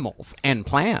animals and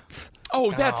plants. Oh,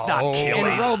 that's not killing.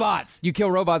 And robots. You kill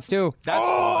robots, too. That's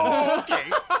fun.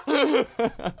 Okay.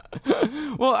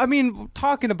 Well, I mean,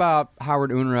 talking about Howard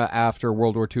Unruh after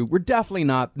World War II, we're definitely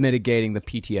not mitigating the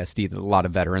PTSD that a lot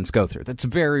of veterans go through. That's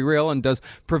very real and does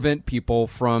prevent people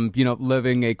from,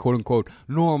 living a quote-unquote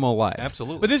normal life.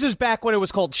 Absolutely. But this is back when it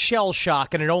was called shell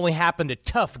shock, and it only happened to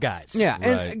tough guys. Yeah,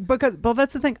 right. And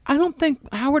that's the thing. I don't think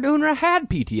Howard Unruh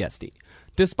had PTSD.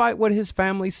 Despite what his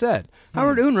family said,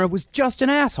 Howard Unruh was just an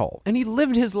asshole, and he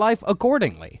lived his life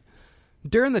accordingly.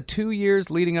 During the 2 years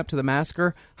leading up to the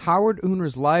massacre, Howard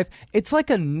Unruh's life, it's like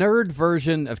a nerd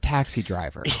version of Taxi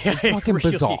Driver. Yeah, it's fucking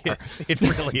really bizarre. Is. It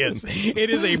really is. It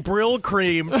is a Brill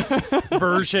Cream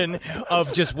version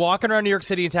of just walking around New York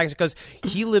City in taxi because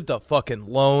he lived a fucking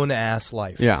lone-ass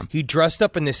life. Yeah. He dressed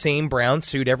up in the same brown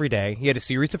suit every day. He had a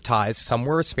series of ties. Some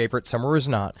were his favorite, some were his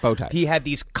not. Bow ties. He had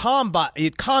these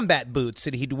combat boots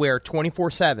that he'd wear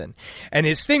 24/7. And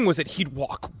his thing was that he'd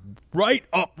walk right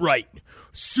upright.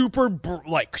 Super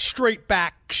like straight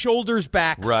back, shoulders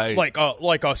back, right? Like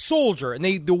a soldier. And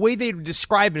the way they would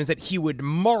describe it is that he would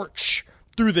march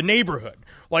through the neighborhood,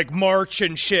 like march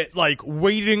and shit, like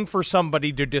waiting for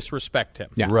somebody to disrespect him.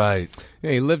 Yeah. Right.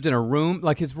 Yeah, he lived in a room,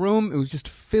 like his room, it was just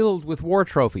filled with war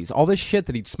trophies. All this shit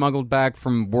that he'd smuggled back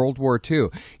from World War II.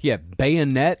 He had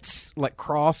bayonets, like,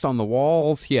 crossed on the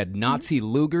walls. He had Nazi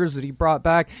Lugers that he brought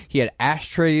back. He had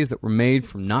ashtrays that were made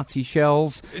from Nazi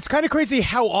shells. It's kind of crazy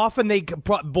how often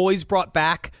boys brought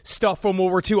back stuff from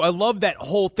World War II. I love that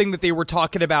whole thing that they were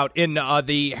talking about in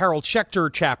the Harold Schechter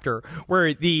chapter,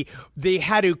 where they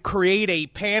had to create a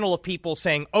panel of people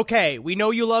saying, okay, we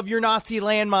know you love your Nazi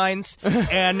landmines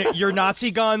and your Nazi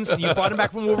guns, and you brought them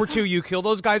back from World War II. You killed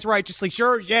those guys righteously.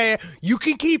 Sure, yeah, you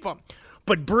can keep them.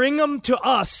 But bring them to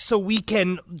us so we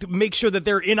can make sure that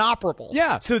they're inoperable.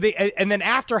 Yeah. So and then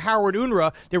after Howard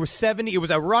Unruh, there was 70. It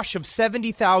was a rush of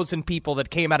 70,000 people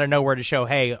that came out of nowhere to show,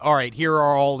 hey, all right, here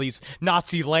are all these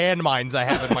Nazi landmines I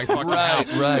have in my fucking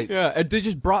house. Right. Yeah, and they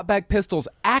just brought back pistols,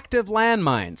 active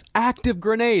landmines, active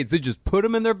grenades. They just put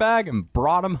them in their bag and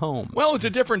brought them home. Well, it's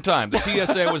a different time. The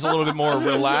TSA was a little bit more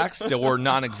relaxed or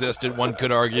non-existent, one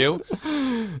could argue.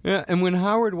 Yeah, and when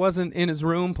Howard wasn't in his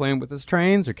room playing with his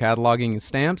trains or cataloging his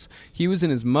stamps, he was in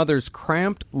his mother's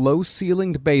cramped,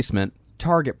 low-ceilinged basement,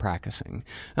 target practicing.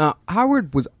 Now,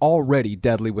 Howard was already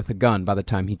deadly with a gun by the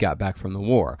time he got back from the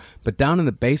war, but down in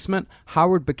the basement,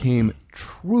 Howard became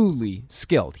truly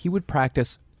skilled. He would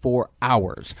practice for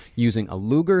hours using a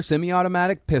Luger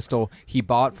semi-automatic pistol he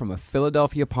bought from a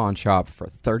Philadelphia pawn shop for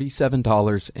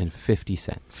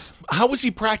 $37.50. How was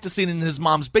he practicing in his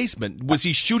mom's basement? Was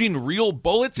he shooting real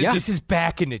bullets? Yeah. This is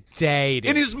back in the day. Dude.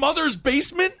 In his mother's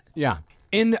basement? Yeah.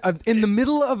 In the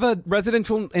middle of a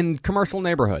residential and commercial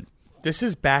neighborhood. This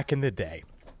is back in the day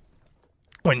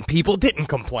when people didn't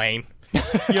complain. You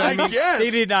know what I mean? guess. They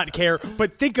did not care.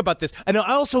 But think about this. And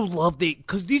I also love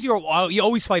because these are, you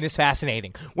always find this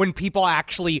fascinating when people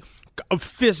actually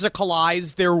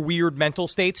physicalize their weird mental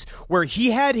states, where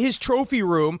he had his trophy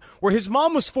room where his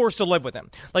mom was forced to live with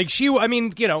him. Like she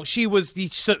was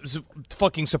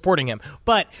fucking supporting him,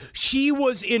 but she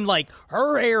was in like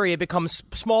her area becomes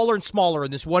smaller and smaller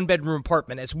in this 1-bedroom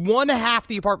apartment as one half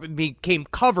the apartment became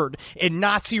covered in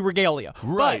Nazi regalia.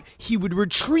 Right. But he would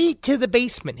retreat to the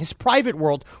basement, his private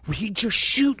world, where he'd just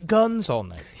shoot guns all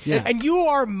night. Yeah. And you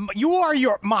are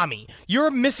your mommy. You're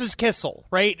Mrs. Kissel,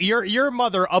 right? Your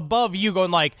mother above you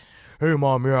going like, hey,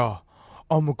 Mom, yeah,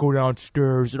 I'm going to go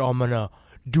downstairs and I'm going to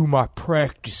do my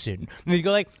practicing. And you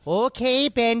go like, okay,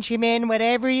 Benjamin,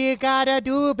 whatever you got to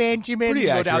do, Benjamin. Pretty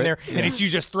you go down there, accurate. and it's you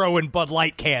just throwing Bud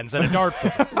Light cans at a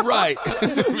dartboard. Right.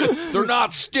 They're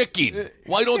not sticking.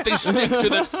 Why don't they stick to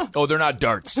the... Oh, they're not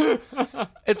darts.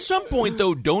 At some point,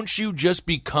 though, don't you just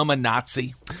become a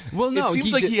Nazi? Well, no, It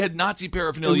seems like he had Nazi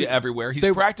paraphernalia everywhere. He's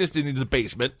practiced in his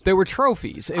basement. There were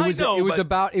trophies. It was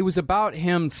but- about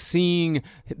him seeing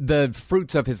the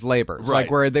fruits of his labors, Right.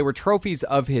 like where they were trophies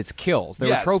of his kills. They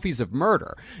were Yes. trophies of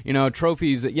murder. You know,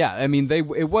 trophies. Yeah, I mean,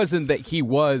 it wasn't that he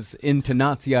was into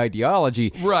Nazi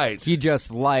ideology. Right. He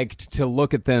just liked to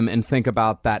look at them and think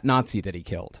about that Nazi that he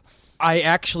killed. I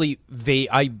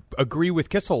agree with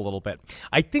Kissel a little bit.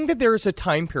 I think that there is a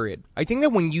time period. I think that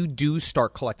when you do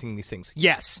start collecting these things,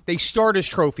 yes, they start as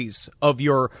trophies of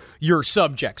your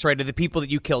subjects, right, of the people that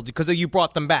you killed because you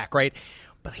brought them back, right?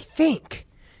 But I think,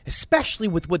 especially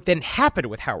with what then happened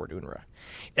with Howard Unruh,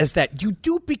 is that you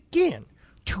do begin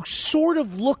to sort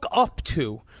of look up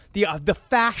to the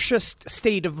fascist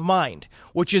state of mind,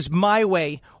 which is my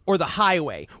way or the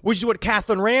highway, which is what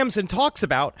Katherine Ramsden talks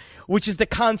about, which is the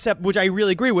concept, which I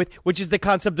really agree with, which is the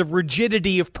concept of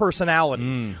rigidity of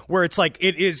personality, where it's like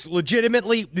it is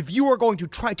legitimately, if you are going to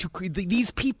try to,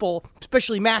 these people,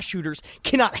 especially mass shooters,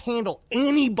 cannot handle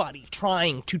anybody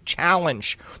trying to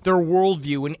challenge their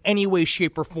worldview in any way,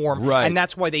 shape, or form. Right. And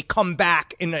that's why they come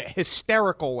back in a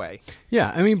hysterical way.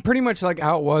 Yeah, I mean, pretty much like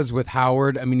how it was with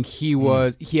Howard. I mean, he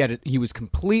was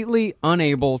completely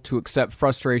unable to accept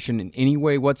frustration in any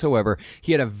way whatsoever.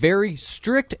 He had a very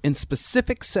strict and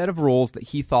specific set of rules that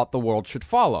he thought the world should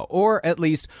follow, or at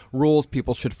least rules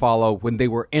people should follow when they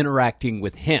were interacting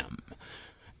with him.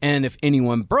 And if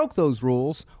anyone broke those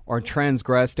rules or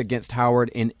transgressed against Howard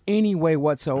in any way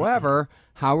whatsoever,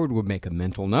 Howard would make a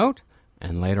mental note,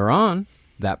 and later on,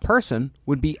 that person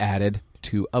would be added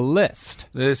to a list.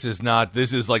 This is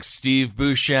like Steve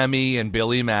Buscemi and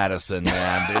Billy Madison,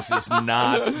 man. This is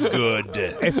not good.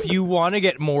 If you want to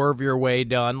get more of your way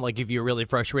done, like if you're really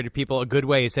frustrated people, a good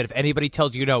way is that if anybody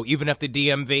tells you no, even at the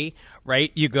DMV,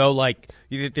 right, you go like,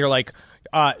 they're like,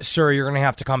 sir, you're going to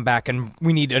have to come back and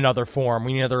we need another form.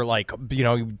 We need another, like,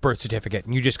 birth certificate.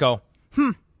 And you just go,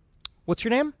 what's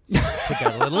your name? Take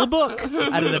out a little book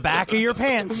out of the back of your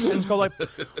pants and go like,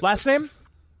 last name?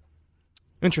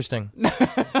 Interesting.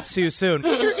 See you soon.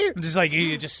 Just like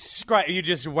you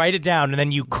just write it down and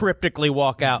then you cryptically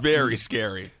walk out. Very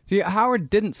scary. See, Howard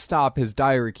didn't stop his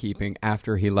diary keeping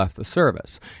after he left the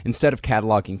service. Instead of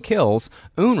cataloging kills,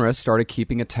 Unruh started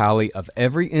keeping a tally of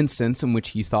every instance in which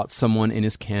he thought someone in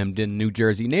his Camden, New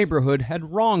Jersey neighborhood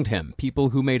had wronged him.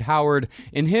 People who made Howard,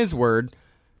 in his word,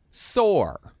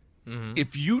 sore. Mm-hmm.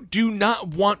 If you do not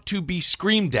want to be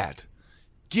screamed at,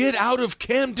 get out of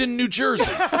Camden, New Jersey.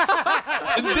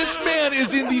 This man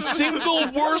is in the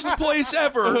single worst place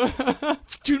ever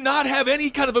to not have any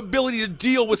kind of ability to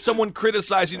deal with someone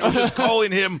criticizing or just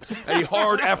calling him a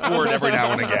hard F word every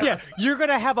now and again. Yeah, you're going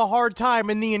to have a hard time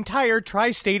in the entire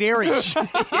tri-state area.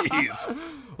 Jeez.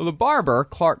 Well, the barber,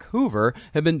 Clark Hoover,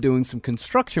 had been doing some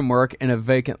construction work in a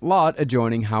vacant lot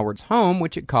adjoining Howard's home,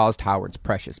 which had caused Howard's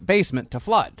precious basement to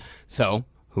flood. So,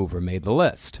 Hoover made the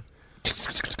list.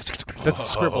 That's the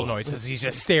scribble noises. He's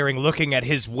just staring, looking at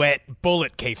his wet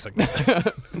bullet casings.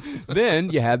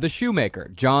 Then you had the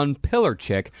shoemaker, John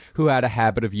Pillarchick, who had a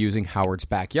habit of using Howard's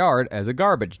backyard as a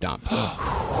garbage dump.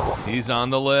 He's on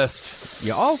the list.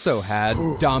 You also had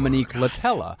Dominique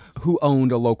Latella, who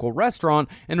owned a local restaurant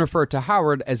and referred to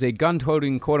Howard as a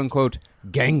gun-toting, quote-unquote,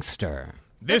 gangster.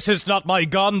 This is not my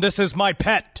gun, this is my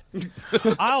pet.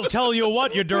 I'll tell you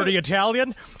what, you dirty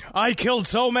Italian. I killed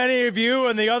so many of you,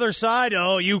 and the other side,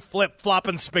 you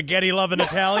flip-flopping, spaghetti-loving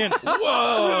Italians.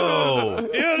 Whoa!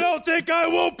 You don't think I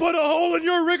won't put a hole in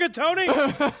your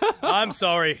rigatoni? I'm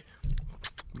sorry.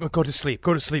 Go to sleep,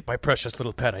 my precious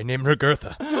little pet. I named her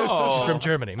Gertha. She's from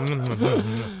Germany.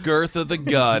 Gertha the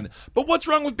gun. But what's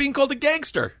wrong with being called a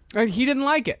gangster? He didn't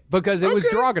like it because it was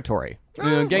derogatory.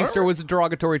 Gangster was a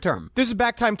derogatory term. This is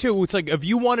back time, too. It's like if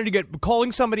you wanted to get...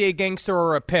 Calling somebody a gangster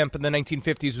or a pimp in the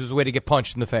 1950s was a way to get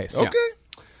punched in the face. Okay.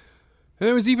 Yeah. And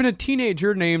there was even a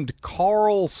teenager named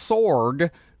Carl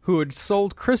Sorg who had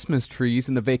sold Christmas trees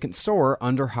in the vacant store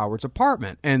under Howard's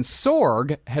apartment. And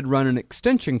Sorg had run an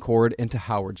extension cord into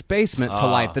Howard's basement to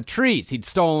light the trees. He'd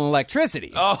stolen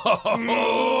electricity.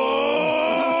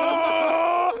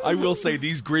 I will say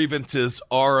these grievances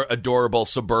are adorable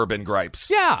suburban gripes.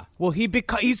 Yeah. Well,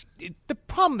 the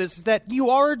problem is that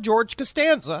you are a George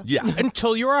Costanza. Yeah.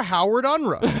 Until you're a Howard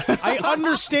Unruh. I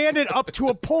understand it up to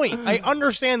a point. I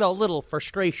understand the little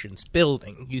frustrations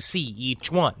building. You see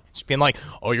each one. It's being like,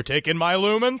 oh, you're taking my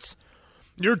lumens?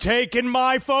 You're taking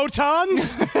my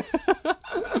photons?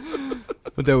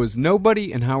 But there was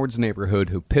nobody in Howard's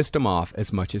neighborhood who pissed him off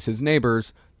as much as his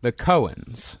neighbors, the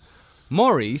Cohens.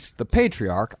 Maurice, the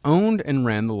patriarch, owned and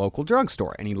ran the local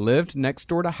drugstore, and he lived next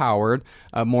door to Howard.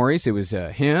 Maurice, it was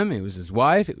him, it was his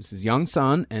wife, it was his young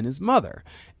son, and his mother.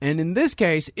 And in this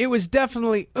case, it was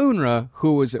definitely Unruh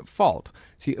who was at fault.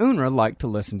 See, Unruh liked to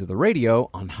listen to the radio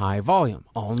on high volume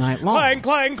all night long. Clang,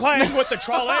 clang, clang with the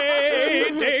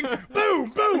trolley. Ding. Boom,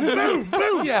 boom, boom,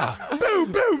 boom. Yeah.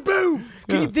 Boom, boom, boom.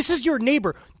 This is your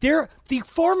neighbor. The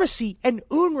pharmacy and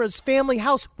Unruh's family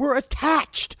house were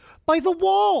attached by the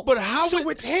wall. But how? So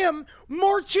it's him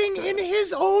marching in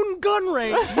his own gun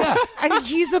range. Yeah. And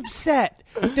he's upset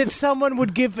that someone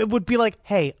would be like,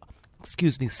 hey,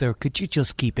 excuse me, sir, could you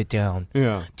just keep it down?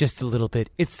 Yeah. Just a little bit.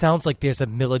 It sounds like there's a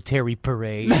military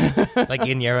parade, like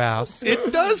in your house.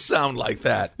 It does sound like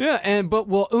that. Yeah, but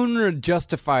Unruh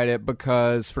justified it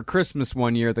because for Christmas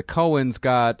one year, the Cohens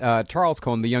got, Charles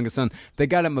Cohen, the youngest son, they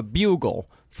got him a bugle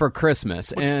for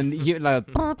Christmas. And I know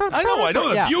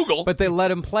the bugle. But they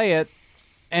let him play it,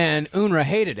 and Unruh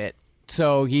hated it.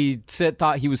 So he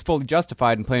thought he was fully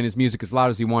justified in playing his music as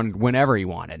loud as he wanted, whenever he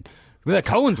wanted. The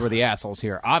Cohens were the assholes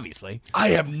here, obviously. I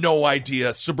have no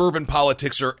idea. Suburban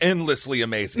politics are endlessly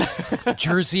amazing.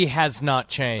 Jersey has not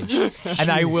changed.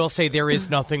 And I will say there is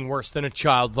nothing worse than a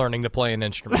child learning to play an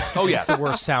instrument. Oh, yeah. It's the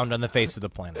worst sound on the face of the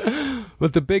planet.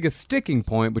 But the biggest sticking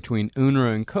point between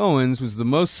Unruh and Cohens was the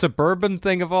most suburban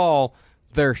thing of all,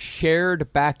 their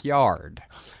shared backyard.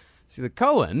 See, the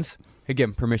Cohens had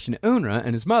given permission to Unruh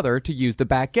and his mother to use the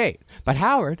back gate. But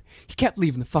Howard, he kept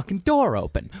leaving the fucking door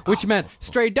open, which meant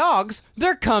stray dogs,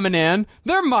 they're coming in,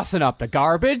 they're mussing up the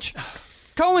garbage.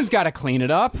 Cohen's got to clean it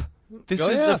up. This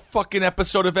is a fucking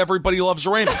episode of Everybody Loves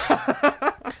Raymond.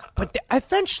 But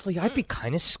eventually, I'd be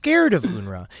kind of scared of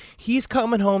Unruh. He's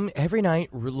coming home every night,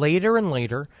 later and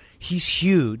later. He's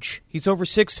huge. He's over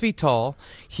 6 feet tall.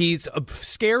 He's a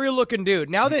scary-looking dude.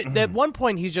 Now that at one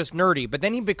point he's just nerdy, but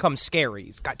then he becomes scary.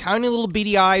 He's got tiny little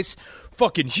beady eyes,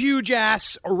 fucking huge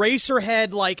ass, eraser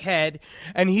head-like head,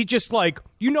 and he just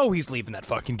he's leaving that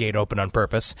fucking gate open on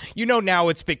purpose. Now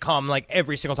it's become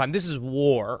every single time. This is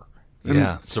war.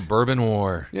 Yeah, suburban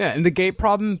war. Yeah, and the gate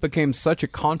problem became such a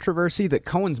controversy that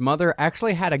Cohen's mother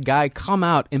actually had a guy come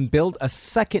out and build a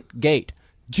second gate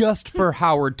just for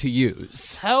Howard to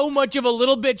use. How much of a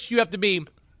little bitch you have to be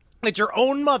that your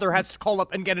own mother has to call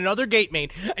up and get another gate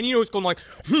made, and it's going watch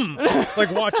them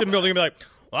building and be like,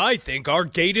 I think our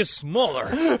gate is smaller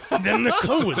than the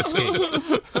Cohen's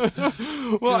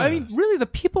gate. Well, I mean, really, the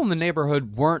people in the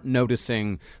neighborhood weren't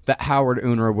noticing that Howard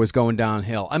Unruh was going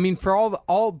downhill. I mean, for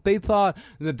all they thought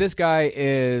that this guy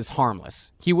is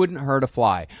harmless. He wouldn't hurt a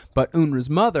fly. But Unruh's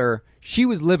mother, she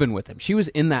was living with him. She was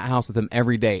in that house with him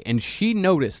every day, and she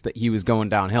noticed that he was going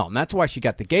downhill, and that's why she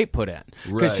got the gate put in.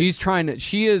 Because she's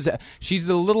she's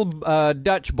the little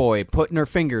Dutch boy putting her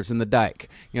fingers in the dike,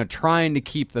 trying to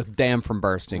keep the dam from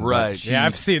bursting. Right. Yeah,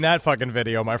 I've seen that fucking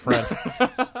video, my friend.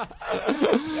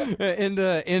 And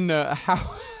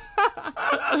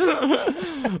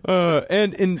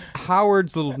in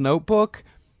Howard's little notebook,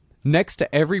 next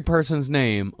to every person's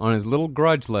name on his little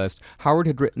grudge list, Howard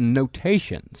had written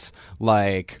notations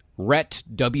like RET,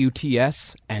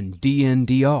 WTS, and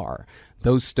DNDR.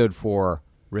 Those stood for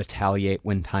retaliate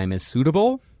when time is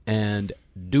suitable and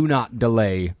do not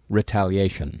delay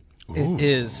retaliation. It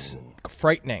is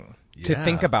frightening to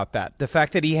think about that. The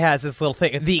fact that he has this little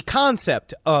thing, the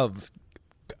concept of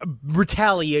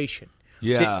retaliation.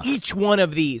 Yeah. That each one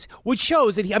of these, which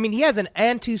shows that he has an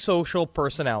antisocial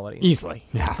personality. Easily.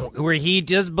 Yeah. Where he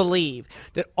does believe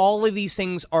that all of these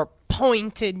things are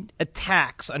pointed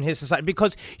attacks on his society,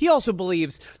 because he also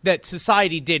believes that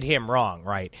society did him wrong,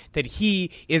 right? That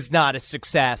he is not a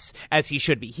success as he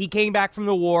should be. He came back from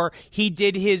the war. He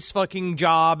did his fucking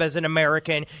job as an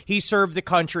American. He served the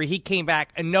country. He came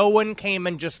back, and no one came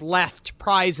and just left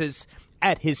prizes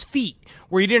at his feet,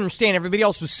 where he didn't understand everybody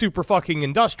else was super fucking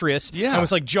industrious and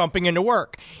was jumping into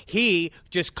work. He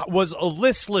just was a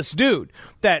listless dude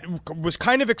that was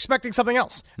kind of expecting something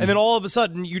else. And then all of a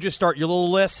sudden you just start your little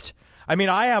list. I mean,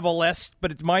 I have a list,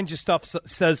 but mine just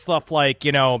says stuff like,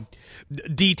 DTS,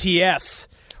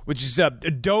 which is a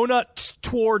donut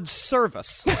towards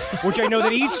service, which I know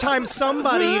that each time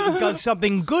somebody does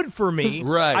something good for me,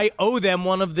 I owe them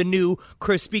one of the new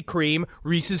Krispy Kreme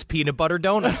Reese's Peanut Butter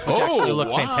Donuts, which actually look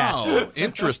fantastic.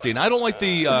 Interesting. I don't like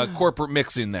the corporate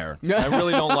mix in there. I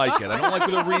really don't like it. I don't like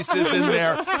the Reese's in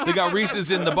there. They got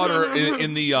Reese's in the butter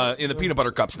in the peanut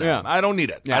butter cups now. Yeah. I don't need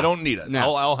it. I don't need it.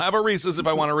 No. I'll have a Reese's if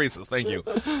I want a Reese's. Thank you.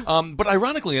 But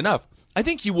ironically enough, I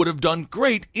think you would have done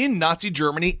great in Nazi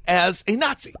Germany as a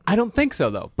Nazi. I don't think so,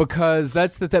 though, because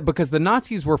because the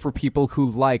Nazis were for people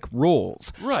who like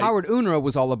rules. Right. Howard Unruh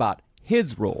was all about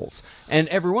his rules, and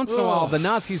every once in a while, the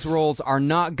Nazis' rules are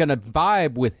not going to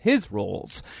vibe with his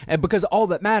rules, and because all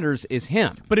that matters is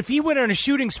him. But if he went on a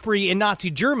shooting spree in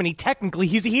Nazi Germany, technically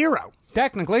he's a hero.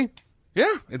 Technically.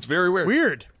 Yeah, it's very weird.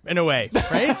 Weird, in a way,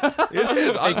 right? It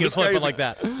is. I can flip it like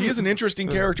that. He is an interesting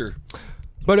character.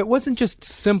 But it wasn't just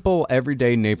simple,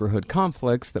 everyday neighborhood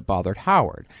conflicts that bothered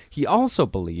Howard. He also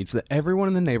believed that everyone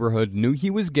in the neighborhood knew he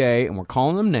was gay and were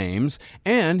calling him names,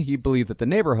 and he believed that the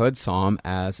neighborhood saw him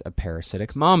as a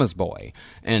parasitic mama's boy.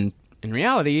 And in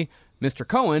reality, Mr.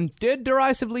 Cohen did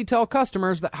derisively tell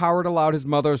customers that Howard allowed his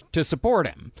mother to support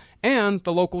him. And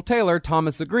the local tailor,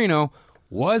 Thomas Zagrino,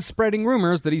 was spreading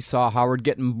rumors that he saw Howard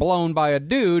getting blown by a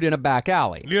dude in a back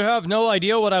alley. You have no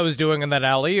idea what I was doing in that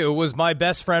alley. It was my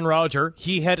best friend Roger.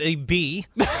 He had a bee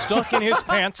stuck in his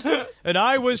pants, and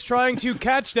I was trying to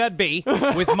catch that bee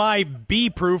with my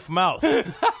bee-proof mouth.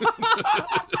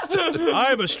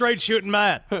 I'm a straight shooting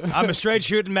man. I'm a straight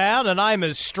shooting man, and I'm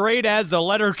as straight as the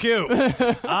letter Q.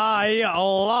 I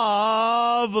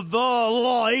love the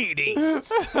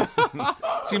ladies.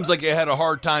 Seems like you had a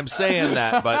hard time saying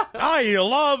that, but I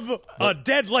love a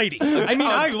dead lady. I mean,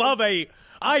 I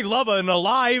love an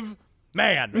alive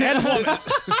man and woman.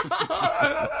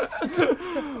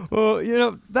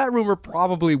 Well, that rumor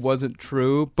probably wasn't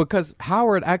true because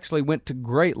Howard actually went to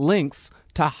great lengths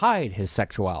to hide his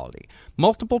sexuality.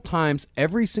 Multiple times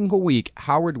every single week,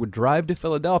 Howard would drive to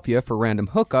Philadelphia for random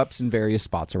hookups in various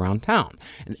spots around town.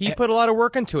 And he put a lot of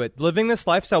work into it. Living this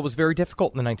lifestyle was very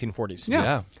difficult in the 1940s.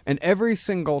 Yeah. And every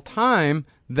single time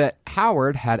that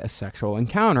Howard had a sexual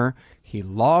encounter, he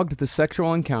logged the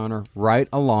sexual encounter right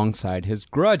alongside his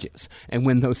grudges. And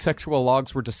when those sexual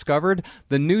logs were discovered,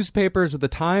 the newspapers of the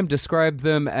time described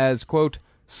them as, quote,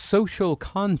 social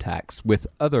contacts with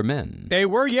other men. They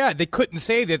were, yeah. They couldn't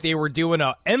say that they were doing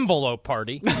an envelope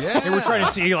party. Yeah. They were trying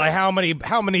to see like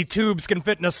how many tubes can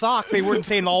fit in a sock. They weren't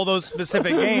saying all those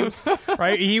specific games,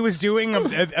 right? He was doing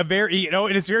a very,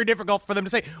 and it's very difficult for them to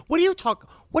say. What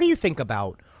do you think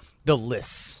about the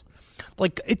lists?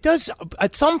 Like, it does,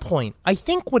 at some point, I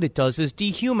think what it does is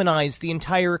dehumanize the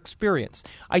entire experience.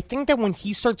 I think that when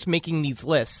he starts making these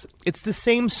lists, it's the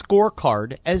same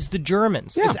scorecard as the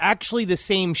Germans. Yeah. It's actually the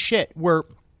same shit, where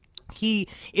he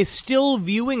is still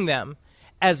viewing them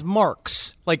as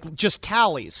marks, like just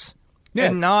tallies,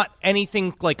 and not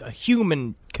anything like a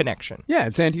human connection. Yeah,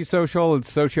 it's antisocial, it's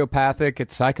sociopathic,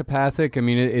 it's psychopathic. I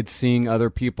mean, it's seeing other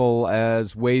people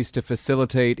as ways to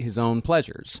facilitate his own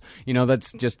pleasures. You know,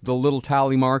 that's just the little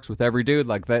tally marks with every dude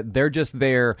like that. They're just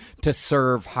there to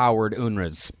serve Howard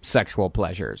Unruh's sexual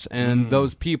pleasures. And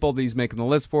those people that he's making the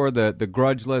list for, the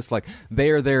grudge list, like,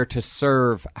 they're there to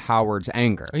serve Howard's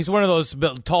anger. He's one of those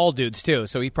tall dudes, too,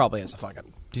 so he probably has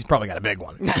he's probably got a big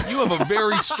one. You have a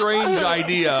very strange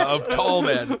idea of tall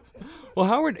men. Well,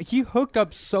 Howard, he hooked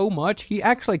up so much, he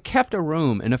actually kept a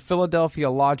room in a Philadelphia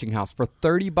lodging house for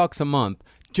 $30 a month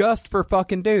just for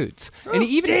fucking dudes. And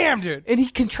he damn, dude. And he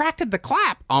contracted the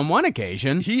clap on one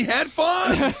occasion. He had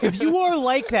fun. If you are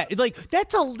like that, like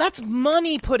that's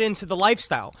money put into the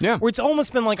lifestyle. Yeah. Where it's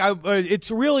almost been like, it's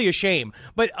really a shame.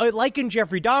 But like in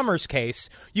Jeffrey Dahmer's case,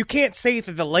 you can't say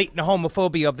that the latent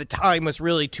homophobia of the time was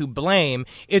really to blame.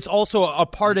 It's also a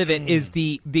part of it is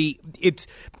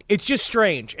it's just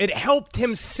strange. It helped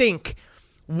him sink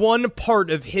one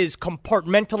part of his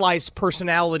compartmentalized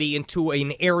personality into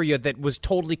an area that was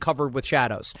totally covered with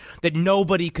shadows, that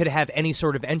nobody could have any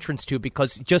sort of entrance to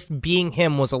because just being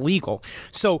him was illegal.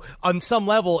 So on some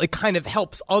level, it kind of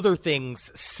helps other things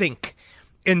sink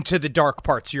into the dark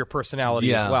parts of your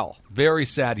personality as well. Very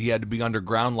sad he had to be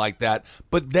underground like that.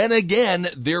 But then again,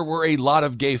 there were a lot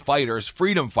of gay fighters,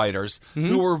 freedom fighters,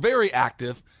 who were very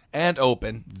active and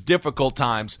open, difficult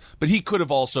times, but he could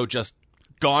have also just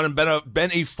gone and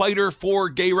been a fighter for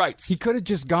gay rights. He could have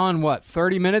just gone,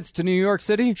 30 minutes to New York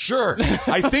City? Sure.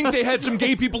 I think they had some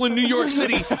gay people in New York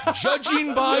City,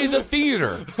 judging by the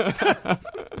theater.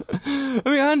 I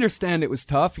mean, I understand it was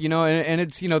tough, and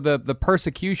it's, the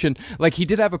persecution. Like, he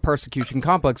did have a persecution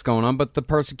complex going on, but the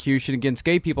persecution against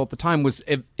gay people at the time was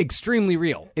extremely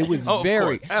real. It was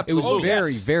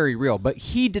very real. But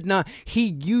he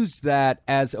used that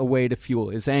as a way to fuel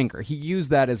his anger. He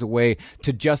used that as a way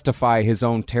to justify his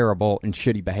own terrible and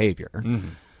shitty behavior.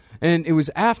 And it was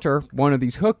after one of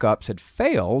these hookups had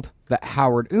failed that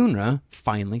Howard Unruh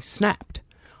finally snapped.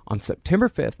 On September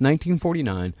 5th,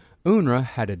 1949, Unruh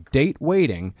had a date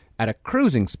waiting at a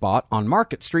cruising spot on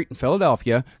Market Street in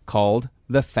Philadelphia called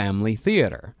the Family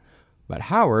Theater. But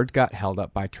Howard got held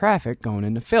up by traffic going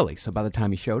into Philly, so by the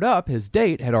time he showed up, his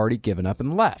date had already given up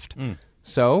and left.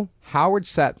 So Howard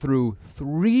sat through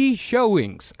 3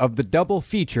 showings of the double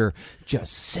feature,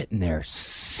 just sitting there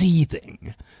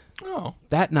seething.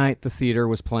 That night, the theater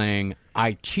was playing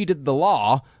I Cheated the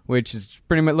Law, which is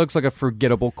pretty much looks like a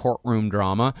forgettable courtroom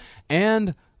drama,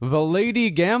 and The Lady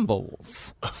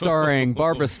Gambles, starring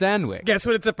Barbara Stanwyck. Guess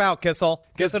what it's about, Kissel?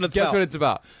 Guess what it's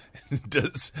about.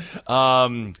 Does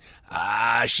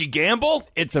she gamble?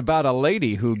 It's about a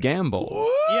lady who gambles.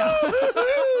 Yeah.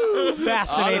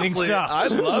 Fascinating Honestly, stuff. I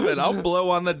love it. I'll blow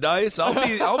on the dice. I'll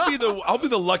be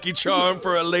the lucky charm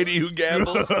for a lady who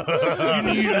gambles. You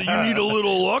need a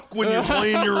little luck when you're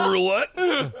playing your roulette.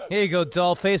 Here you go,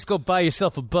 dollface. Go buy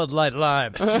yourself a Bud Light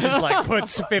Lime. She just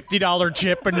puts a $50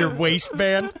 chip in your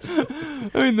waistband.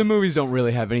 I mean, the movies don't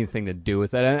really have anything to do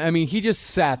with it. I mean, he just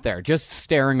sat there, just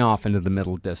staring off into the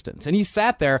middle distance. And he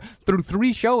sat there through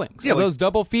 3 showings of those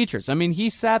double features. I mean, he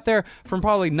sat there from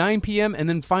probably 9 p.m. and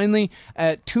then finally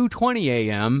at 2:20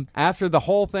 a.m., after the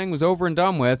whole thing was over and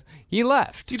done with, he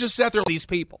left. He just sat there with these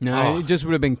people. No, it just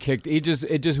would have been kicked. It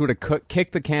just would have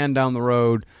kicked the can down the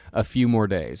road a few more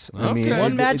days. I mean,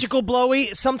 one magical blowy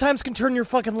sometimes can turn your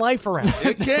fucking life around.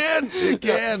 It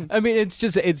can. I mean, it's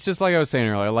just like I was saying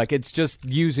earlier. Like, it's just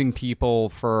using people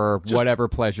for whatever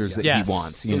pleasures that he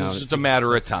wants. It's just a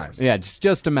matter of time. Yeah, it's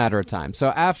just a matter of time. So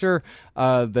after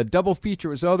the double feature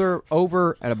was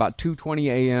over at about 2:20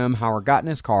 a.m., Howard got in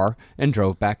his car and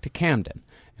drove back to Camden.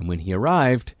 And when he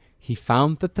arrived, he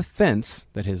found that the fence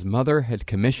that his mother had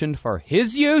commissioned for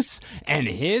his use and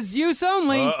his use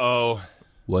only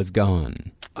was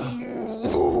gone.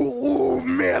 Oh,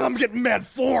 man, I'm getting mad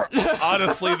for it.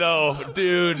 Honestly, though,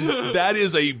 dude, that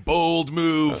is a bold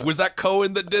move. Was that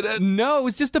Cohen that did it? No, it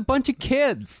was just a bunch of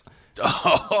kids.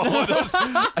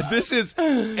 This is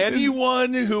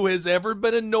anyone who has ever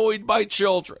been annoyed by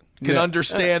children can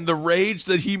understand the rage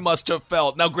that he must have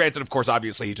felt. Now, granted, of course,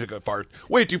 obviously he took it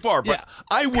way too far, but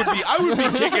I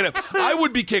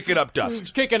would be kicking up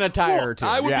dust. Kicking a tire or two.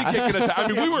 I would be kicking a tire. I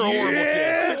mean, we were horrible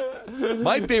kids.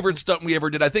 My favorite stunt we ever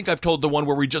did, I think I've told the one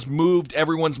where we just moved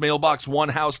everyone's mailbox one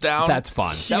house down. That's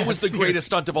fun. That was the greatest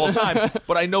stunt of all time,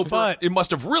 but I know it must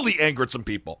have really angered some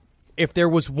people. If there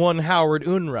was one Howard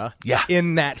Unruh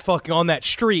in that on that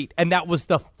street, and that was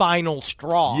the final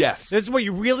straw. Yes. This is what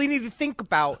you really need to think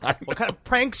about. What kind of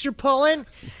pranks you're pulling,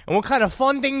 and what kind of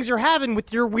fun things you're having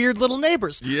with your weird little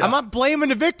neighbors. Yeah. I'm not blaming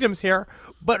the victims here,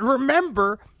 but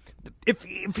remember, if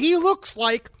he looks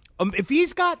like, if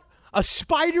he's got a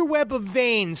spider web of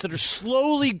veins that are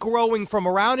slowly growing from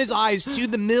around his eyes to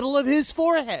the middle of his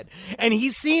forehead, and he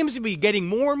seems to be getting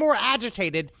more and more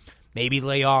agitated, maybe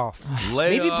lay off.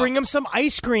 Maybe bring him some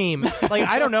ice cream. Like,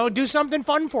 I don't know, do something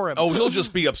fun for him. Oh, he'll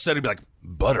just be upset. He'll be like,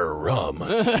 butter rum.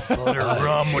 Butter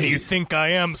rum? What do you think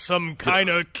I am, some kind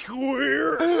of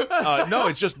queer? No,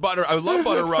 it's just butter. I love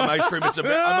butter rum ice cream.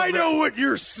 I know what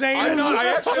you're saying. I'm not.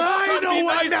 I know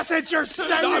what message you're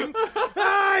sending.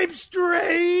 I'm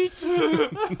straight.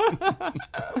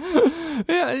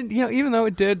 Even though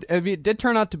it did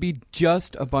turn out to be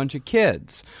just a bunch of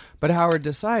kids. But Howard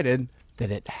decided that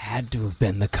it had to have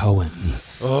been the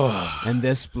Cohens. And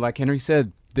this, like Henry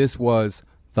said, this was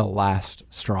the last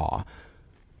straw.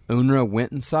 Unruh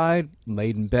went inside,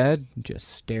 laid in bed, just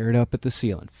stared up at the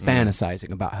ceiling,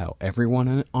 fantasizing about how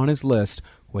everyone on his list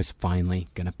was finally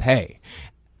going to pay.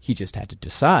 He just had to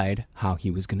decide how he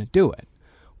was going to do it.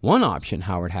 One option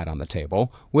Howard had on the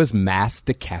table was mass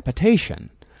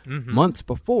decapitation. Months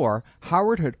before,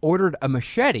 Howard had ordered a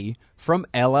machete from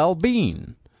L.L.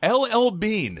 Bean. L.L.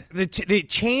 Bean. They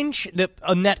change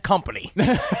a net company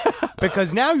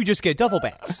because now you just get duffel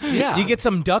bags. Yeah. You get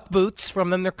some duck boots from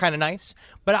them. They're kind of nice.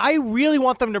 But I really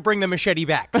want them to bring the machete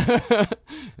back.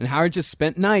 And Howard just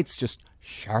spent nights just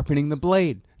sharpening the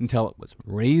blade until it was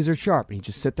razor sharp. And he'd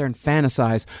just sit there and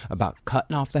fantasize about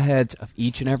cutting off the heads of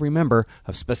each and every member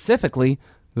of specifically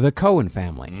the Cohen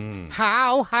family.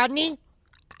 How, honey?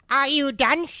 Are you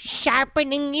done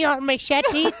sharpening your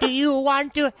machete? Do you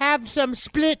want to have some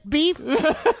split beef?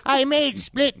 I made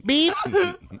split beef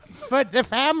for the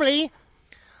family.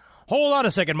 Hold on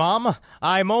a second, Mom.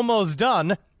 I'm almost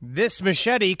done. This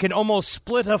machete can almost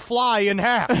split a fly in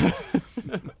half.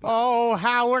 Oh,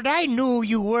 Howard, I knew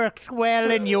you worked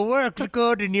well and you worked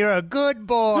good and you're a good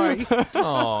boy.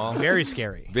 Aw, very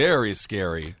scary. Very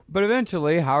scary. But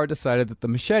eventually, Howard decided that the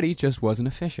machete just wasn't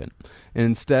efficient, and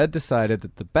instead decided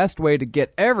that the best way to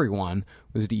get everyone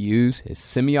was to use his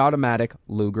semi-automatic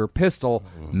Luger pistol,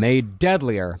 made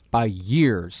deadlier by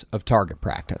years of target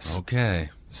practice. Okay.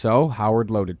 So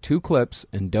Howard loaded 2 clips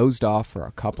and dozed off for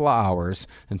a couple of hours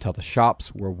until the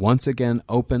shops were once again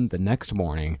open the next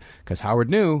morning, because Howard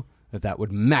knew that would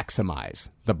maximize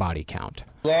the body count.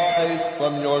 Rise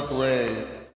from your grave.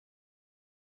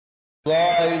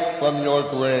 Rise from your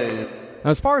grave. Now,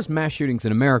 as far as mass shootings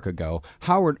in America go,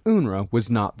 Howard Unruh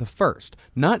was not the first.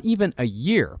 Not even a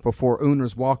year before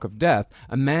Unruh's walk of death,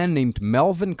 a man named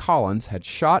Melvin Collins had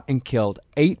shot and killed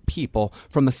 8 people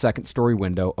from the second-story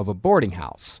window of a boarding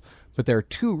house. But there are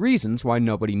 2 reasons why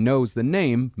nobody knows the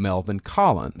name Melvin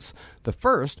Collins. The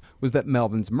first was that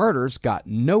Melvin's murders got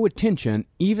no attention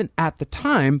even at the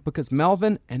time because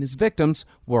Melvin and his victims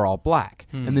were all black,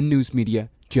 and the news media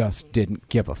just didn't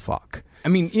give a fuck. I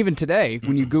mean, even today,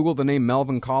 when you Google the name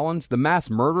Melvin Collins, the mass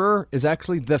murderer is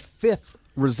actually the 5th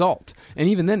result. And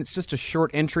even then, it's just a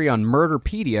short entry on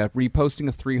Murderpedia reposting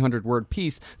a 300-word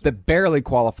piece that barely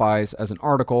qualifies as an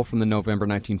article from the November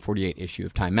 1948 issue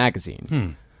of Time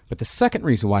magazine. But the second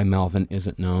reason why Melvin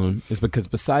isn't known is because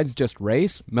besides just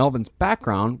race, Melvin's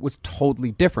background was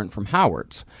totally different from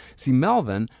Howard's. See,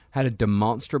 Melvin had a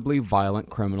demonstrably violent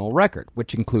criminal record,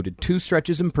 which included 2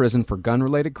 stretches in prison for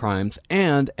gun-related crimes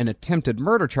and an attempted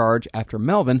murder charge after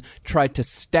Melvin tried to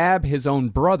stab his own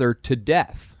brother to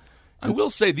death. I will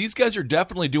say, these guys are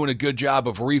definitely doing a good job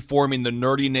of reforming the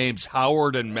nerdy names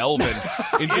Howard and Melvin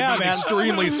into being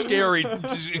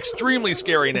extremely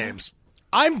scary names.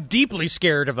 I'm deeply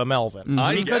scared of a Melvin.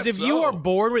 Because if you are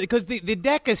bored with, because the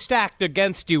deck is stacked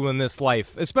against you in this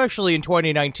life, especially in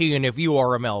 2019 if you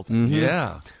are a Melvin.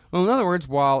 Yeah. Well, in other words,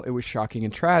 while it was shocking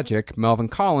and tragic, Melvin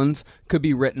Collins could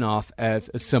be written off as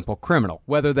a simple criminal,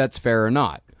 whether that's fair or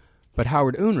not. But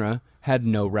Howard Unruh had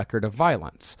no record of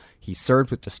violence. He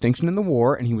served with distinction in the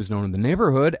war, and he was known in the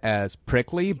neighborhood as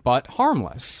prickly but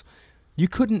harmless. You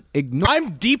couldn't ignore.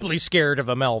 I'm deeply scared of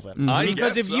a Melvin.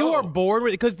 Because if you are born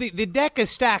with, because the deck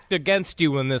is stacked against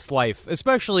you in this life,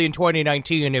 especially in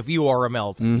 2019 if you are a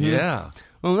Melvin. Yeah.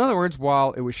 Well, in other words,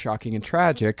 while it was shocking and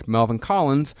tragic, Melvin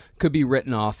Collins could be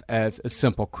written off as a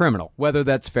simple criminal, whether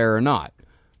that's fair or not.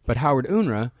 But Howard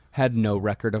Unruh had no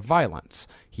record of violence.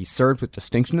 He served with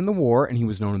distinction in the war, and he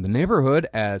was known in the neighborhood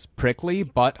as prickly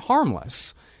but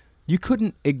harmless. You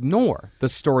couldn't ignore the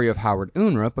story of Howard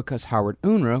Unruh because Howard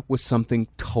Unruh was something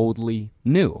totally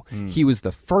new. He was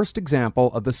the first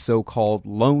example of the so-called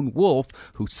lone wolf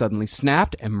who suddenly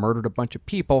snapped and murdered a bunch of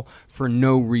people for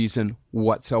no reason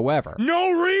whatsoever.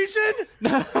 No reason?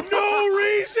 No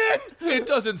reason? It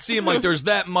doesn't seem like there's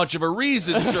that much of a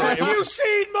reason, sir. Have you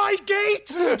seen my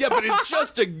gait? Yeah, but it's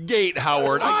just a gait,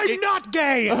 Howard. I'm not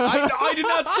gay. I did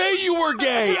not say you were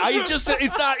gay. I just said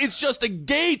it's not. It's just a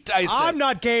gait. I said I'm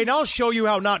not gay, and I'll show you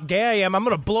how not gay I am. I'm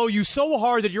going to blow you so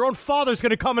hard that your own father's going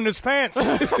to come in his pants.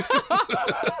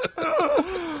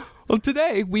 Well,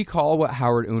 today we call what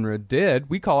Howard Unruh did,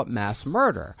 we call it mass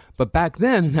murder. But back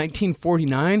then, in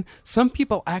 1949, some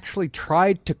people actually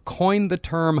tried to coin the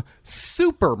term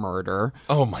super murder.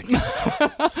 Oh, my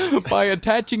God. By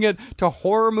attaching it to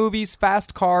horror movies,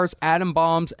 fast cars, atom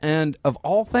bombs, and, of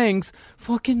all things,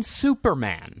 fucking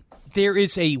Superman. There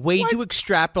is a way to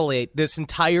extrapolate this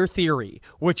entire theory,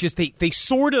 which is they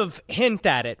sort of hint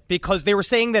at it because they were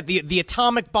saying that the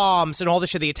atomic bombs and all this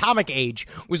shit, the atomic age,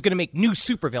 was going to make new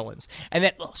supervillains. And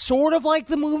that sort of like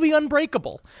the movie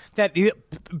Unbreakable, that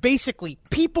basically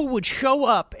people would show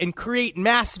up and create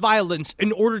mass violence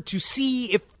in order to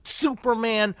see if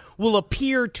Superman will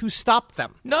appear to stop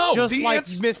them. No, just like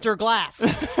Mr. Glass.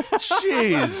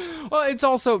 Jeez. Well, it's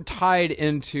also tied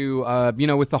into,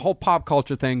 with the whole pop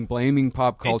culture thing, blaming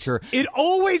pop culture. It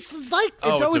always is like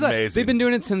it's always amazing. They've been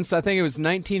doing it since, I think it was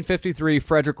 1953,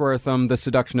 Frederick Wertham, The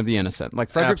Seduction of the Innocent. Like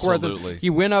Frederick Absolutely. Wertham,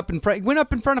 he went up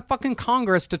in front of fucking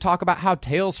Congress to talk about how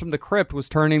Tales from the Crypt was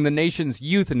turning the nation's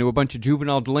youth into a bunch of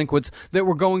juvenile delinquents that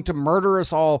were going to murder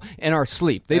us all in our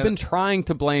sleep. They've been trying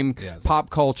to blame pop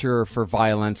culture for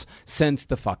violence since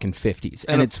the fucking 50s,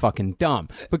 and it's fucking dumb.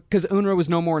 Because Unruh was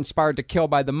no more inspired to kill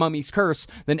by the mummy's curse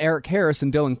than Eric Harris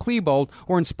and Dylan Klebold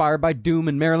were inspired by Doom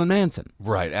and Marilyn Manson.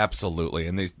 Right, absolutely.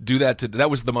 And they do that that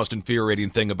was the most infuriating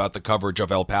thing about the coverage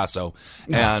of El Paso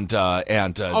and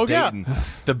Dayton.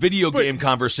 The video game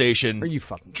conversation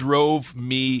drove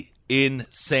me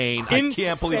insane. I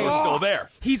can't believe we're still there.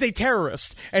 He's a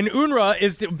terrorist. And Unruh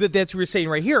is, that's what we're saying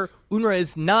right here, Unruh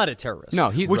is not a terrorist. No,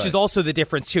 he's which is also the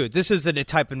difference, too. This is the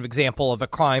type of example of a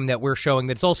crime that we're showing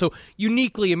that's also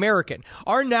uniquely American.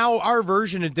 Our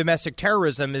version of domestic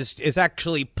terrorism is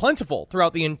actually plentiful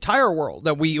throughout the entire world,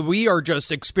 that we are just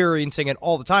experiencing it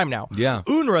all the time now. Yeah.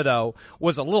 Unruh, though,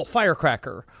 was a little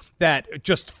firecracker that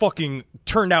just fucking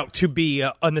turned out to be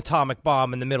an atomic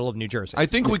bomb in the middle of New Jersey. I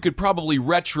think we could probably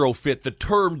retrofit the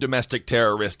term domestic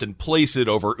terrorist and place it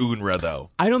over Unruh,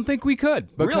 though. I don't think we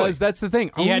could, because Really? that's the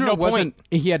thing. He had no point.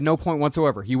 He had no point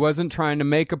whatsoever. He wasn't trying to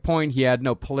make a point. He had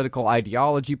no political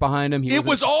ideology behind him. It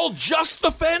was all just the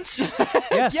fence?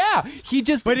 Yes. Yeah, he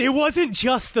just... But it wasn't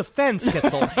just the fence,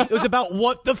 Kissel. It was about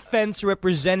what the fence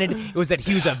represented. It was that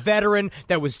he was a veteran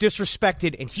that was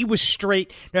disrespected, and he was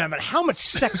straight, no matter how much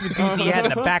sex with dudes he had in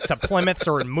the backs of Plymouths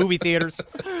or in movie theaters.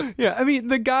 Yeah, I mean,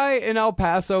 the guy in El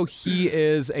Paso, he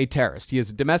is a terrorist. He is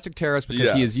a domestic terrorist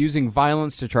because he is using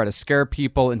violence to try to scare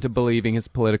people into believing his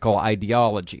political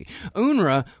ideology.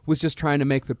 Unruh was just trying to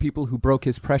make the people who broke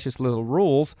his precious little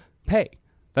rules pay.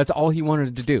 That's all he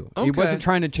wanted to do. Okay. He wasn't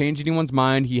trying to change anyone's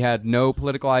mind. He had no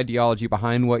political ideology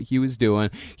behind what he was doing.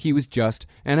 He was just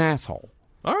an asshole.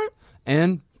 All right.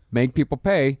 And make people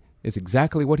pay is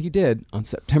exactly what he did on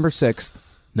September 6th,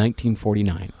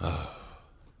 1949.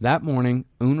 That morning,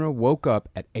 Unruh woke up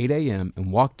at 8 a.m.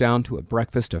 and walked down to a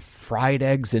breakfast of fried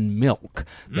eggs and milk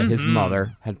that his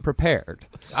mother had prepared.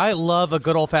 I love a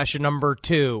good old-fashioned number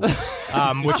 2,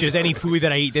 which is any food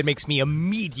that I eat that makes me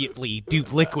immediately do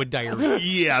liquid diarrhea.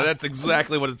 Yeah, that's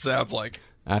exactly what it sounds like.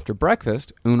 After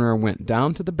breakfast, Unruh went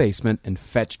down to the basement and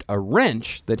fetched a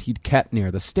wrench that he'd kept near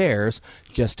the stairs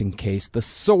just in case the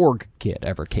Sorg kid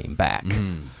ever came back.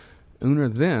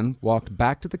 Unruh then walked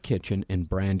back to the kitchen and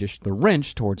brandished the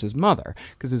wrench towards his mother,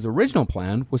 because his original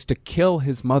plan was to kill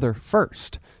his mother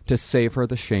first, to save her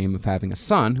the shame of having a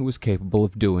son who was capable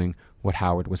of doing what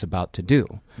Howard was about to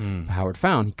do. But Howard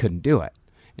found he couldn't do it.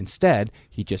 Instead,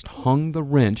 he just hung the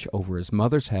wrench over his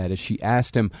mother's head as she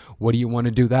asked him, "What do you want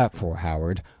to do that for,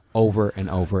 Howard?" over and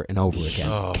over and over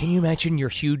again. Can you imagine your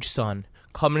huge son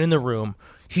coming in the room.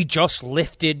 He just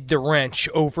lifted the wrench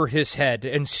over his head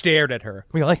and stared at her.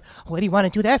 We're like, what do you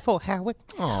want to do that for, Howard?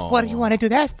 What do you want to do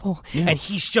that for? Yeah. And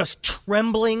he's just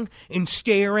trembling and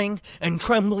staring and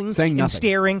trembling and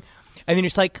staring. And then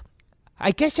it's like,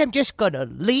 I guess I'm just going to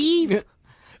leave. Yeah.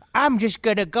 I'm just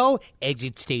going to go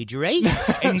exit stage right.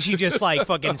 And she just like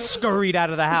fucking scurried out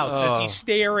of the house as he's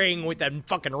staring with that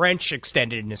fucking wrench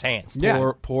extended in his hands.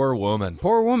 Yeah. Poor woman.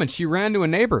 Poor woman. She ran to a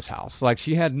neighbor's house. Like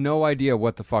she had no idea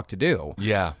what the fuck to do.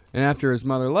 Yeah. And after his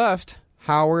mother left,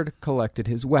 Howard collected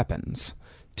his weapons.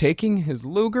 Taking his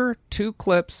Luger, 2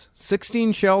 clips,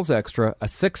 16 shells extra, a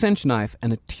 6-inch knife,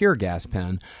 and a tear gas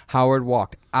pen, Howard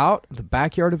walked out the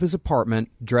backyard of his apartment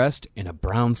dressed in a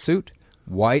brown suit,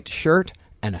 white shirt,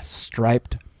 and a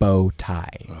striped bow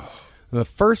tie. The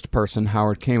first person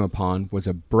Howard came upon was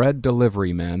a bread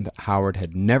delivery man that Howard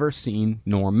had never seen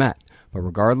nor met. But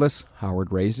regardless,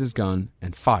 Howard raised his gun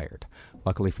and fired.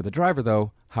 Luckily for the driver,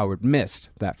 though, Howard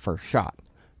missed that first shot.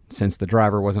 Since the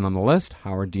driver wasn't on the list,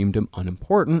 Howard deemed him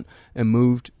unimportant and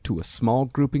moved to a small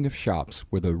grouping of shops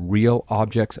where the real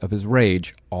objects of his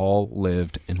rage all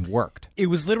lived and worked. It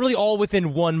was literally all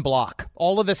within one block.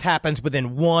 All of this happens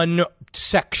within one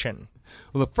section.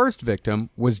 Well, the first victim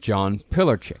was John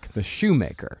Pilarchik, the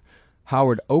shoemaker.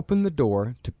 Howard opened the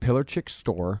door to Pilarchik's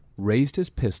store, raised his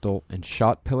pistol, and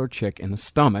shot Pilarchik in the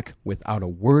stomach without a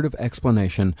word of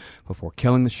explanation before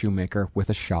killing the shoemaker with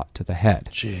a shot to the head.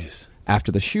 Jeez.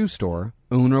 After the shoe store,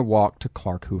 Unruh walked to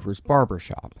Clark Hoover's barber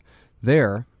shop.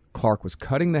 There, Clark was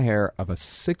cutting the hair of a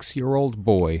 6-year-old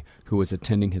boy who was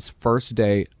attending his first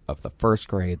day of the first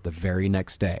grade the very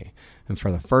next day. And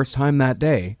for the first time that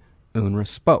day, Unruh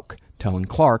spoke, telling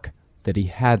Clark that he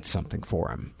had something for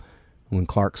him. When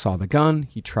Clark saw the gun,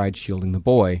 he tried shielding the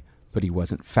boy, but he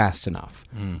wasn't fast enough.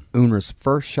 Unruh's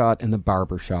first shot in the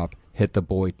barber shop hit the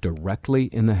boy directly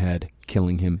in the head,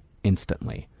 killing him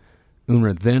instantly.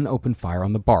 Unruh then opened fire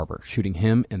on the barber, shooting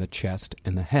him in the chest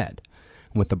and the head.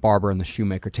 With the barber and the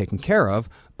shoemaker taken care of,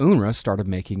 Unruh started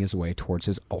making his way towards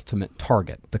his ultimate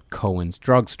target, the Cohen's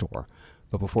drugstore.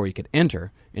 But before he could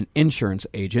enter, an insurance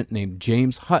agent named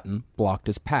James Hutton blocked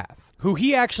his path.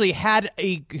 He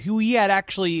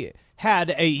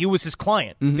was his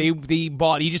client.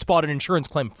 Mm-hmm. He just bought an insurance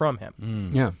claim from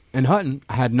him. Yeah. And Hutton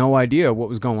had no idea what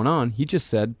was going on. He just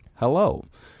said, hello.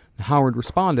 Howard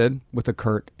responded with a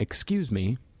curt, excuse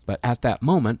me. But at that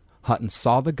moment, Hutton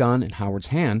saw the gun in Howard's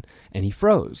hand and he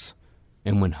froze.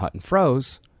 And when Hutton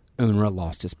froze, Unruh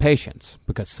lost his patience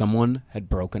because someone had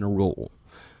broken a rule.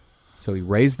 So he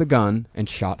raised the gun and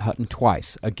shot Hutton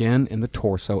twice, again in the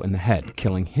torso and the head,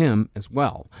 killing him as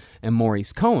well. And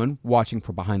Maurice Cohen, watching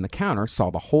from behind the counter,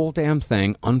 saw the whole damn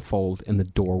thing unfold in the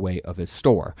doorway of his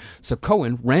store. So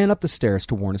Cohen ran up the stairs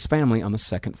to warn his family on the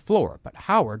second floor, but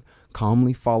Howard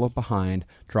calmly followed behind,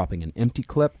 dropping an empty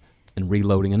clip and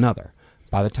reloading another.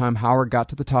 By the time Howard got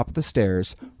to the top of the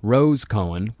stairs, Rose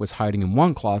Cohen was hiding in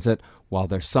one closet while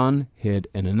their son hid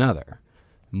in another.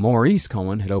 Maurice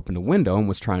Cohen had opened a window and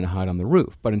was trying to hide on the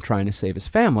roof, but in trying to save his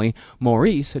family,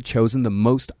 Maurice had chosen the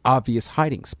most obvious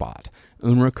hiding spot.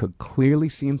 Unruh could clearly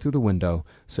see him through the window,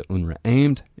 so Unruh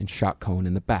aimed and shot Cohen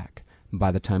in the back. And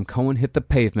by the time Cohen hit the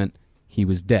pavement, he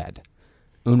was dead.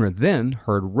 Unruh then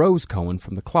heard Rose Cohen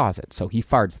from the closet, so he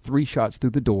fired 3 shots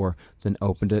through the door, then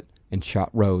opened it and shot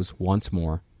Rose once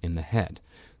more in the head.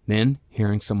 Then,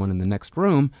 hearing someone in the next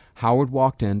room, Howard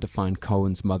walked in to find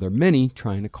Cohen's mother, Minnie,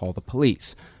 trying to call the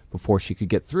police. Before she could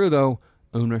get through, though,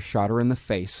 Unruh shot her in the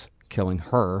face, killing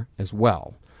her as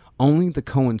well. Only the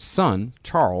Cohen's son,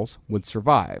 Charles, would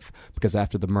survive, because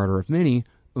after the murder of Minnie,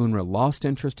 Unruh lost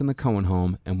interest in the Cohen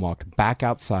home and walked back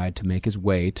outside to make his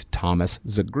way to Thomas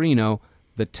Zagrino,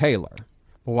 the tailor.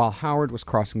 But while Howard was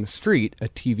crossing the street, a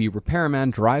TV repairman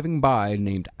driving by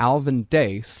named Alvin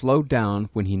Day slowed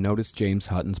down when he noticed James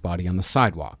Hutton's body on the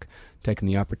sidewalk. Taking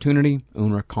the opportunity,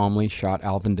 Unruh calmly shot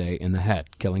Alvin Day in the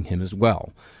head, killing him as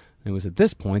well. It was at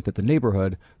this point that the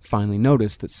neighborhood finally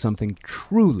noticed that something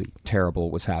truly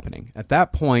terrible was happening. At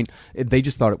that point, they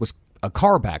just thought it was a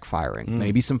car backfiring,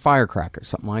 maybe some firecrackers,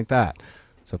 something like that.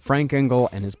 So Frank Engel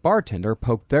and his bartender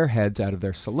poked their heads out of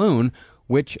their saloon,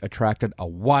 which attracted a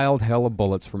wild hail of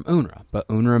bullets from Unruh, but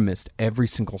Unruh missed every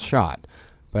single shot.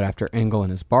 But after Engel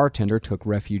and his bartender took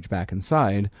refuge back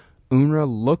inside, Unruh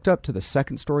looked up to the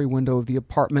second-story window of the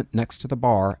apartment next to the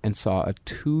bar and saw a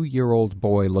 2-year-old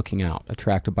boy looking out,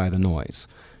 attracted by the noise.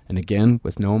 And again,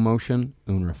 with no emotion,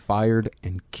 Unruh fired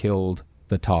and killed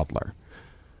the toddler.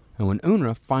 And when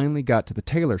Unruh finally got to the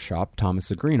tailor shop,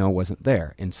 Thomas Zagrino wasn't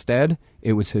there. Instead,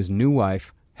 it was his new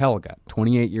wife, Helga,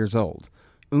 28 years old.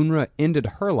 Unruh ended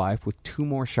her life with 2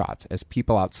 more shots as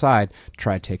people outside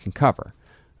tried taking cover.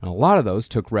 And a lot of those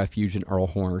took refuge in Earl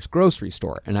Horner's grocery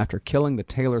store. And after killing the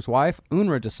tailor's wife,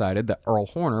 Unruh decided that Earl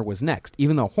Horner was next,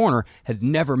 even though Horner had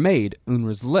never made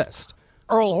Unruh's list.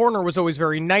 Earl Horner was always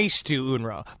very nice to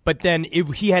Unruh, but then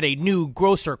he had a new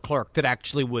grocer clerk that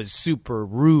actually was super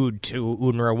rude to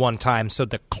Unruh one time, so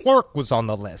the clerk was on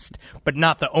the list, but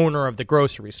not the owner of the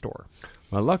grocery store.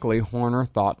 Well, luckily, Horner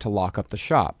thought to lock up the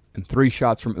shop, and 3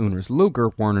 shots from Unruh's Luger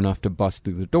weren't enough to bust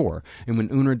through the door. And when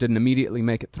Unruh didn't immediately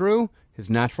make it through, his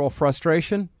natural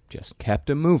frustration just kept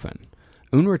him moving.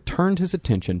 Unruh turned his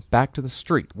attention back to the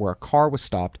street where a car was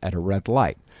stopped at a red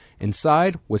light.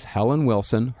 Inside was Helen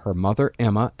Wilson, her mother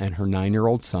Emma, and her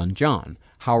 9-year-old son John.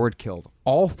 Howard killed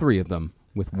all 3 of them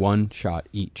with 1 shot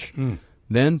each.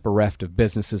 Then, bereft of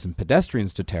businesses and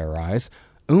pedestrians to terrorize,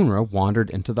 Unruh wandered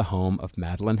into the home of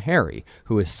Madeline Harry,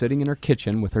 who is sitting in her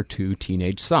kitchen with her 2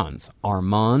 teenage sons,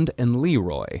 Armand and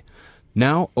Leroy.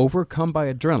 Now, overcome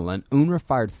by adrenaline, Unruh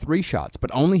fired 3 shots,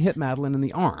 but only hit Madeline in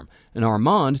the arm. And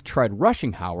Armand tried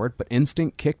rushing Howard, but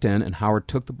instinct kicked in, and Howard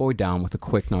took the boy down with a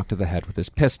quick knock to the head with his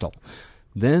pistol.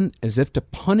 Then, as if to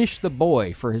punish the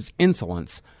boy for his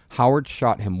insolence, Howard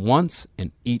shot him once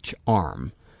in each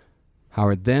arm.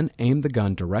 Howard then aimed the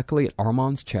gun directly at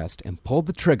Armand's chest and pulled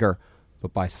the trigger,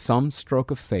 but by some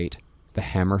stroke of fate, the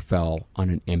hammer fell on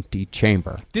an empty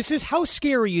chamber. How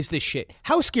scary is this shit?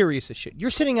 How scary is this shit? You're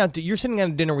sitting at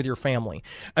dinner with your family,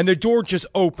 and the door just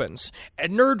opens,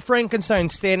 and Nerd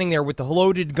Frankenstein's standing there with the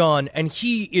loaded gun, and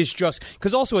he is just,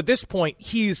 because also at this point,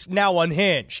 he's now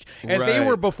unhinged. As they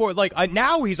were before,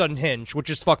 now he's unhinged, which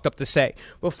is fucked up to say.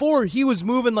 Before, he was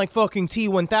moving like fucking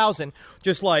T-1000,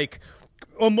 just like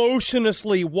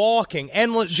emotionlessly walking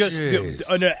and just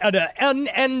an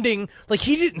unending, like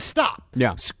he didn't stop.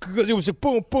 Yeah. Because it was a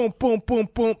boom, boom, boom, boom,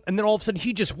 boom, and then all of a sudden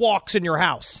he just walks in your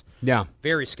house. Yeah.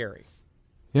 Very scary.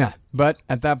 Yeah, but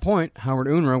at that point, Howard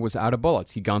Unruh was out of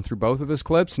bullets. He'd gone through both of his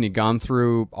clips, and he'd gone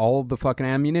through all of the fucking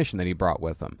ammunition that he brought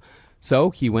with him.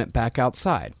 So he went back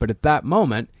outside. But at that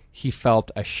moment, he felt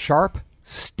a sharp,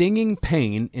 stinging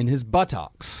pain in his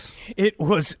buttocks. It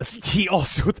was,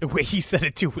 the way he said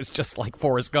it too was just like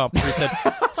Forrest Gump. He said,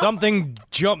 something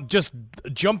jumped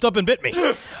up and bit me.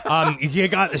 He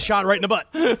got a shot right in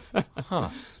the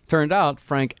butt. Turned out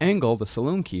Frank Engel, the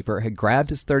saloon keeper, had grabbed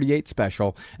his .38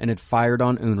 special and had fired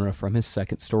on Unruh from his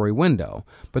second-story window.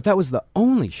 But that was the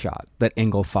only shot that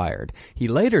Engel fired. He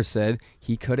later said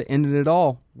he could have ended it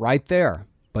all right there,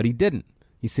 but he didn't.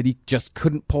 He said he just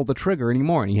couldn't pull the trigger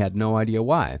anymore, and he had no idea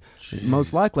why.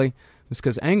 Most likely, it was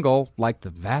because Engel, like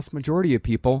the vast majority of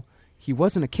people, he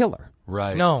wasn't a killer.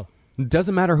 Right. No. It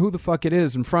doesn't matter who the fuck it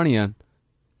is in front of you.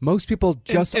 Most people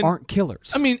just aren't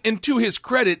killers. I mean, and to his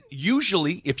credit,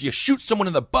 usually if you shoot someone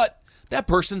in the butt, that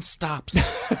person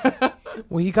stops.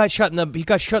 Well, he got shot in the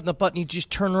butt, and he just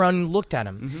turned around and looked at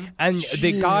him. Mm-hmm. And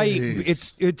the guy,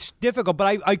 it's difficult,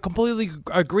 but I completely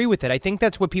agree with it. I think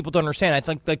that's what people don't understand. I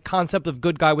think the concept of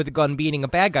good guy with a gun beating a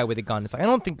bad guy with a gun is, I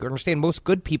don't think you understand most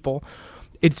good people.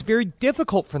 It's very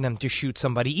difficult for them to shoot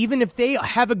somebody, even if they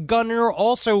have a gun and are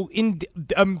also in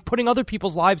putting other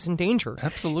people's lives in danger.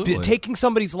 Absolutely. Taking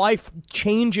somebody's life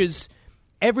changes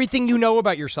everything you know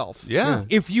about yourself. Yeah.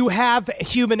 If you have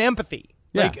human empathy.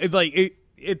 Yeah.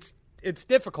 It's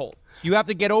difficult. You have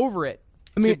to get over it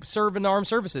to serve in the armed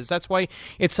services. That's why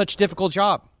it's such a difficult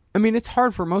job. I mean, it's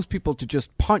hard for most people to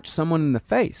just punch someone in the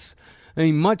face. I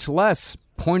mean, much less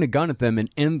point a gun at them and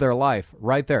end their life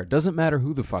right there. It doesn't matter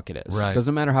who the fuck it is. Right. It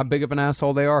doesn't matter how big of an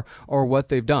asshole they are or what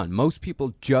they've done. Most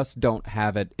people just don't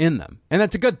have it in them. And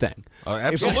that's a good thing.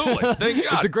 Absolutely. Thank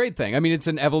God. It's a great thing. I mean, it's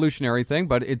an evolutionary thing,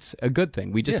 but it's a good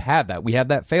thing. We just have that. We have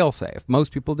that fail-safe.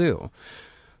 Most people do.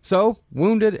 So,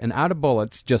 wounded and out of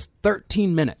bullets just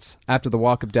 13 minutes after the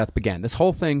walk of death began. This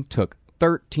whole thing took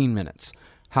 13 minutes.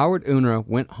 Howard Unruh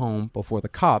went home before the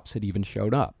cops had even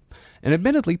showed up. And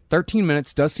admittedly, 13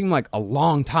 minutes does seem like a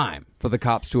long time for the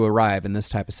cops to arrive in this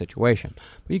type of situation.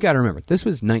 But you got to remember, this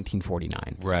was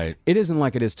 1949. Right. It isn't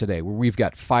like it is today, where we've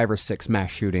got 5 or 6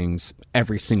 mass shootings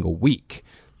every single week.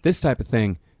 This type of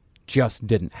thing just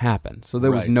didn't happen. So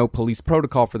there was no police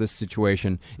protocol for this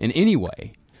situation in any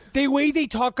way. The way they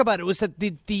talk about it was that the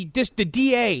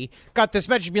DA got this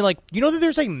message being like, you know that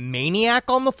there's a maniac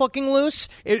on the fucking loose?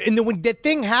 And then when that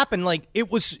thing happened, like,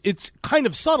 it's kind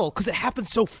of subtle because it happened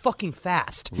so fucking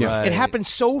fast. Right. It happened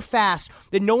so fast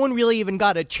that no one really even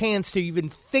got a chance to even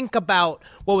think about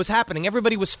what was happening.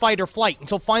 Everybody was fight or flight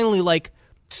until finally, like,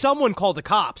 someone called the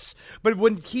cops. But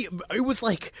it was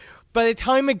like, by the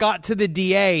time it got to the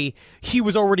DA, he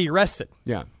was already arrested.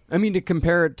 Yeah. I mean, to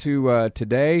compare it to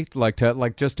today,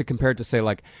 just to compare it to, say,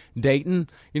 like Dayton,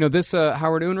 this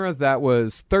Howard Unruh, that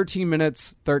was 13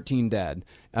 minutes, 13 dead.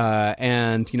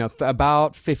 And,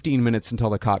 about 15 minutes until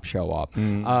the cops show up.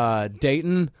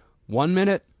 Dayton, 1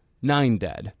 minute, 9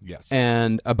 dead. Yes.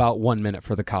 And about 1 minute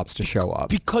for the cops to show up.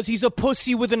 Because he's a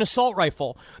pussy with an assault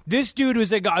rifle. This dude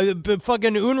was a guy,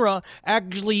 fucking Unruh,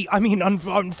 actually,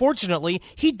 unfortunately,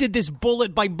 he did this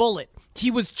bullet by bullet. He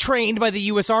was trained by the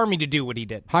U.S. Army to do what he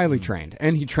did. Highly trained.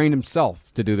 And he trained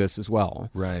himself to do this as well.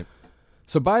 Right.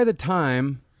 So by the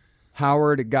time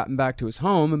Howard had gotten back to his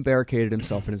home and barricaded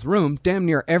himself in his room, damn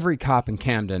near every cop in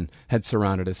Camden had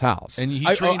surrounded his house. And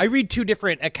I read two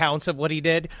different accounts of what he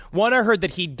did. One, I heard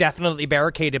that he definitely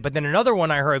barricaded, but then another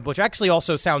one I heard, which actually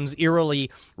also sounds eerily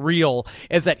real,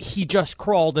 is that he just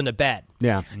crawled into bed.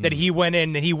 Yeah. That he went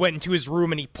into his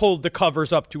room and he pulled the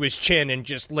covers up to his chin and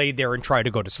just laid there and tried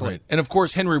to go to sleep. Right. And of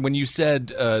course, Henry, when you said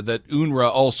that Unruh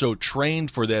also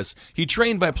trained for this, he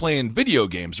trained by playing video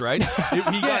games, right?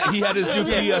 he had his new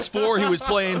PS4. He was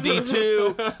playing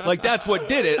D2. Like, that's what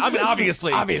did it. I mean,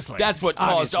 obviously. That's what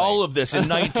caused all of this in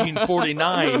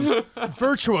 1949.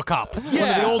 Virtua Cop. One of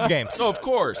the old games. Oh, of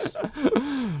course.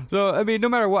 So, I mean, no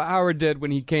matter what Howard did when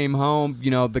he came home,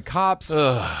 the cops,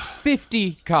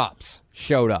 50 cops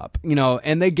showed up,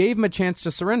 and they gave him a chance to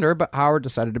surrender, but Howard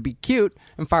decided to be cute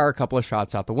and fire a couple of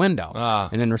shots out the window.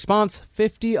 And in response,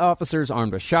 50 officers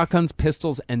armed with shotguns,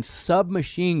 pistols, and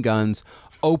submachine guns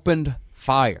opened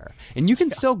fire. And you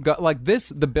can still go,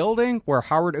 the building where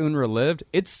Howard Unruh lived,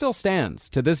 it still stands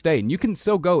to this day. And you can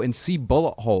still go and see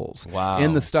bullet holes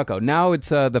in the stucco. Now it's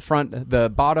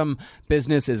the bottom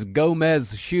business is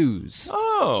Gomez Shoes.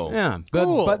 Oh. Yeah.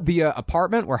 Cool. But the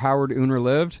apartment where Howard Unruh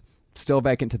lived, still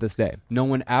vacant to this day. No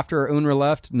one, after Unruh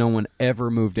left, no one ever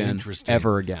moved in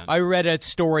ever again. I read a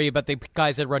story about the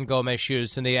guys that run Gomez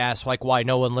Shoes, and they asked why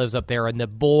no one lives up there. And the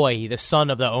boy, the son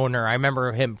of the owner, I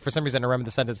remember him, for some reason I remember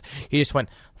the sentence, he just went,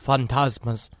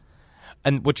 "Phantasmas,"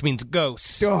 and which means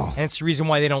ghosts. Oh. And it's the reason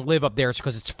why they don't live up there is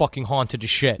because it's fucking haunted as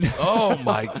shit. Oh,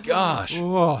 my gosh.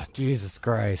 Oh, Jesus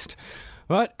Christ.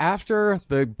 But after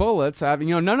the bullets,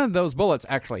 none of those bullets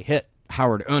actually hit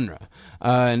Howard Unruh.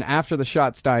 And after the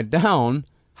shots died down,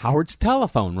 Howard's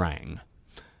telephone rang.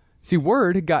 See,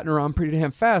 word had gotten around pretty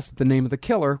damn fast that the name of the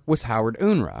killer was Howard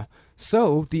Unruh.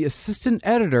 So the assistant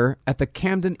editor at the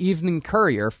Camden Evening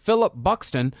Courier, Philip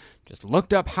Buxton, just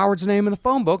looked up Howard's name in the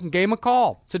phone book and gave him a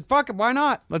call. Said, fuck it, why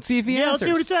not? Let's see if he answers. Let's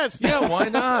see what it says. Yeah, why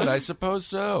not? I suppose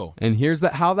so. And here's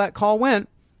how that call went,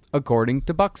 according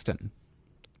to Buxton.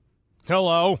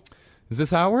 Hello. Is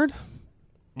this Howard?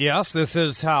 Yes, this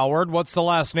is Howard. What's the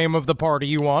last name of the party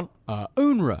you want?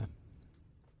 Unruh.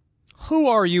 Who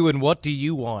are you and what do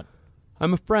you want?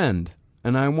 I'm a friend,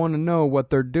 and I want to know what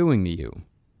they're doing to you.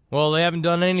 Well, they haven't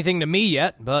done anything to me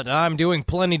yet, but I'm doing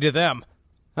plenty to them.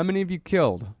 How many have you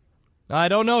killed? I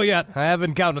don't know yet. I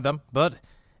haven't counted them, but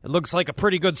it looks like a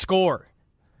pretty good score.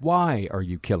 Why are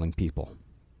you killing people?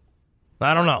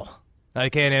 I don't know. I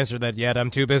can't answer that yet. I'm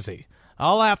too busy.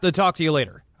 I'll have to talk to you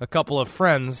later. A couple of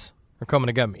friends are coming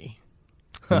to get me.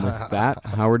 And with that,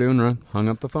 Howard Unruh hung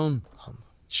up the phone.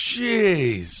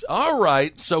 Jeez. All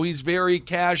right. So he's very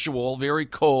casual, very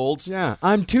cold. Yeah,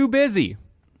 I'm too busy.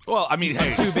 Well, I mean,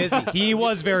 hey. Too busy. He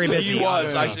was very busy. He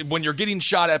was. I said, when you're getting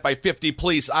shot at by 50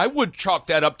 police, I would chalk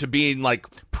that up to being,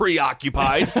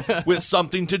 preoccupied with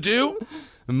something to do.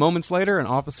 And moments later, an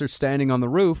officer standing on the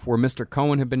roof where Mr.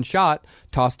 Cohen had been shot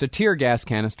tossed a tear gas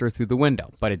canister through the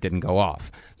window, but it didn't go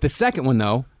off. The second one,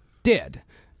 though, did.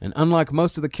 And unlike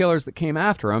most of the killers that came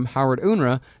after him, Howard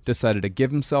Unruh decided to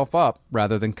give himself up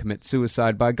rather than commit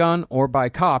suicide by gun or by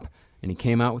cop, and he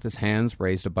came out with his hands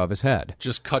raised above his head.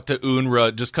 Just cut to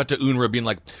Unruh being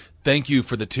like, "Thank you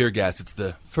for the tear gas. It's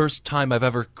the first time I've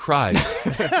ever cried."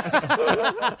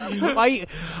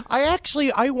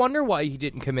 I wonder why he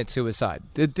didn't commit suicide.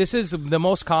 This is the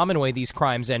most common way these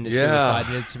crimes end is suicide,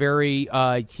 and it's very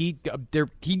he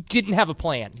didn't have a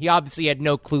plan. He obviously had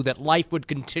no clue that life would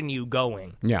continue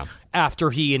going. Yeah. After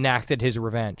he enacted his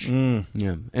revenge.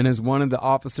 Yeah. And as one of the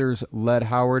officers led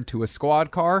Howard to a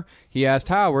squad car, he asked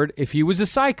Howard if he was a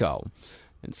psycho.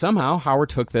 And somehow Howard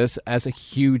took this as a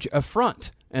huge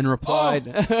affront and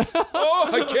replied,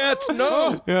 I can't,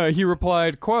 no. Yeah, he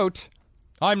replied, quote,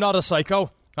 "I'm not a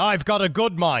psycho. I've got a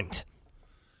good mind."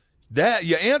 That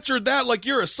you answered that like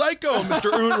you're a psycho,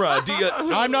 Mr.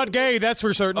 Unruh. I'm not gay, that's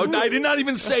for certain. Oh, I did not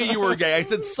even say you were gay. I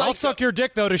said psycho. I'll suck your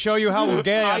dick, though, to show you how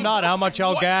gay I'm not, how much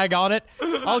I'll gag on it.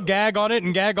 I'll gag on it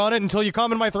and gag on it until you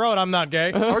come in my throat. I'm not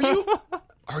gay.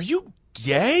 Are you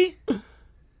gay?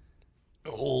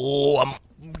 Oh,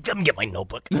 Let me get my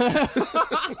notebook.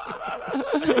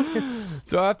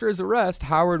 So after his arrest,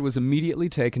 Howard was immediately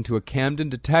taken to a Camden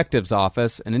detective's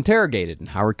office and interrogated, and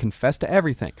Howard confessed to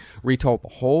everything, retold the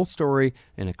whole story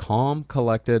in a calm,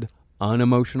 collected,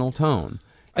 unemotional tone.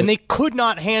 And they could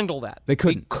not handle that. They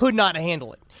couldn't. They could not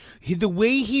handle it. The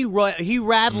way he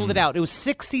rattled it out, it was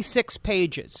 66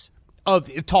 pages of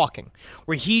talking,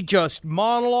 where he just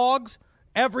monologues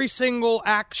every single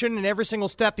action and every single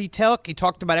step he took. He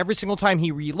talked about every single time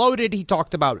he reloaded. He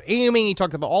talked about aiming. He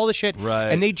talked about all the shit.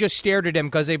 Right. And they just stared at him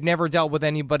because they've never dealt with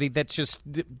anybody that's just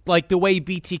like the way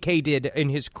BTK did in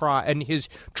his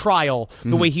trial,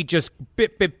 the way he just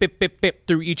bip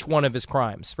through each one of his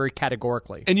crimes very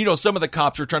categorically. And, you know, some of the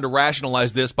cops are trying to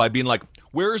rationalize this by being like,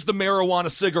 where's the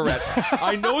marijuana cigarette?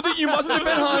 I know that you must have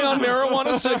been high on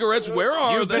marijuana cigarettes. Where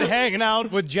are You've they? been hanging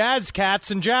out with jazz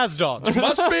cats and jazz dogs.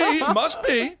 Must be.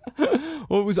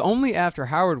 Well, it was only after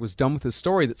Howard was done with his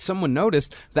story that someone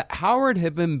noticed that Howard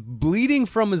had been bleeding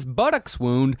from his buttocks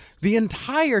wound the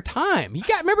entire time. He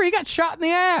got shot in the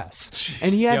ass.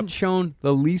 And he hadn't shown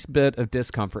the least bit of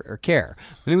discomfort or care.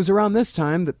 And it was around this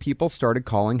time that people started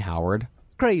calling Howard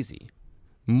crazy.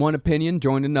 One opinion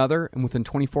joined another, and within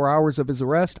 24 hours of his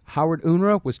arrest, Howard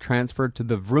Unruh was transferred to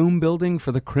the Vroom Building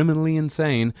for the Criminally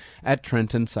Insane at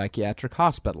Trenton Psychiatric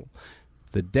Hospital.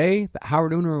 The day that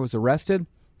Howard Unruh was arrested,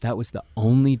 that was the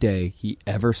only day he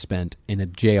ever spent in a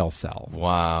jail cell.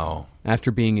 Wow.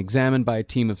 After being examined by a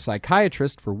team of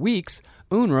psychiatrists for weeks,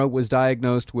 Unruh was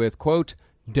diagnosed with, quote,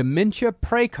 dementia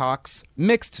praecox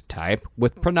mixed type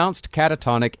with pronounced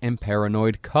catatonic and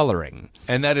paranoid coloring.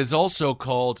 And that is also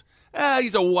called...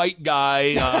 he's a white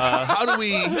guy.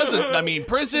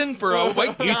 Prison for a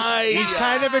white guy. He's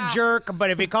kind of a jerk,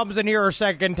 but if he comes in here a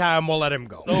second time, we'll let him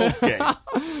go. Okay.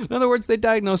 In other words, they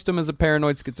diagnosed him as a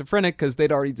paranoid schizophrenic because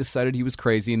they'd already decided he was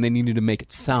crazy and they needed to make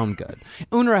it sound good.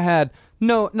 Unruh had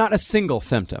not a single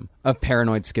symptom of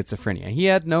paranoid schizophrenia. He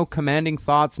had no commanding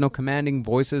thoughts, no commanding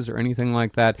voices or anything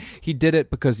like that. He did it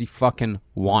because he fucking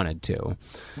wanted to.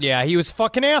 Yeah, he was a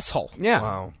fucking asshole. Yeah.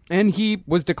 Wow. And he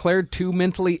was declared too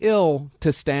mentally ill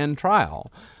to stand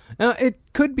trial. Now, it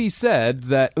could be said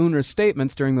that Unruh's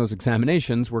statements during those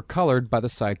examinations were colored by the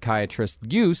psychiatrist's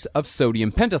use of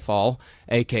sodium pentothal,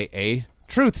 a.k.a.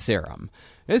 truth serum.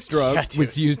 This drug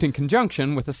was used in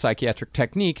conjunction with a psychiatric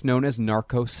technique known as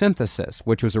narcosynthesis,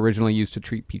 which was originally used to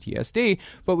treat PTSD,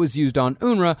 but was used on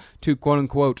Unruh to,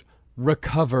 quote-unquote,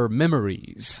 recover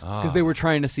memories. Because they were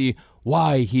trying to see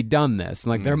why he'd done this.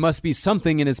 Like, there must be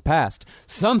something in his past.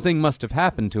 Something must have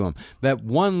happened to him. That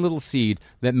one little seed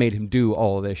that made him do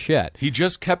all of this shit. He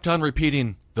just kept on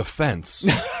repeating, the fence.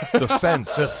 The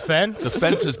fence. The fence? The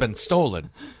fence has been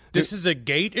stolen. This is a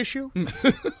gate issue?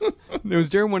 It was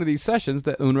during one of these sessions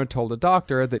that Unruh told a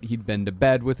doctor that he'd been to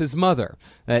bed with his mother,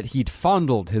 that he'd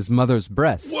fondled his mother's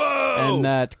breasts, and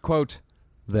that, quote,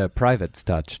 their privates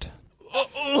touched.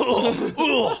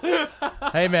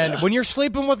 Hey, man, when you're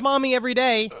sleeping with mommy every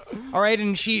day, all right, I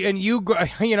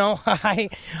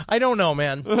don't know,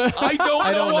 man. I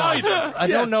don't know either. I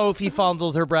don't know if he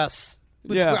fondled her breasts.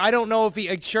 Yeah. I don't know if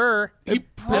he, sure. I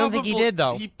don't think he did,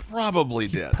 though. He probably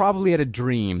did. Probably had a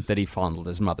dream that he fondled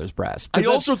his mother's breast. I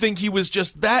also think he was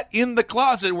just that in the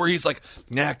closet where he's like,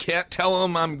 nah, can't tell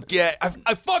him I'm gay.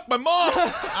 I fucked my mom.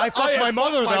 I fucked my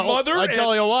mother, my though. mother, I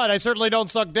tell you what, I certainly don't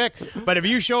suck dick. But if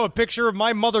you show a picture of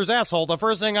my mother's asshole, the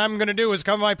first thing I'm going to do is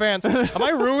come my pants. Am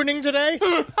I ruining today?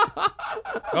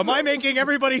 Am I making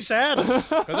everybody sad?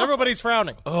 Because everybody's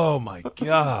frowning. Oh, my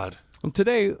God. Well,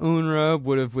 today, Unruh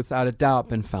would have without a doubt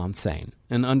been found sane.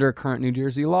 And under current New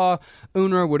Jersey law,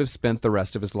 Unruh would have spent the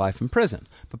rest of his life in prison.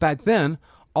 But back then,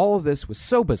 all of this was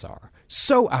so bizarre,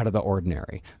 so out of the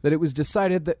ordinary, that it was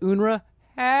decided that Unruh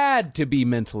had to be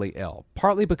mentally ill,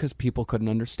 partly because people couldn't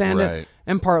understand it,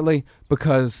 and partly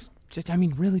because,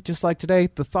 just like today,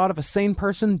 the thought of a sane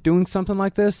person doing something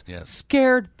like this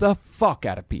scared the fuck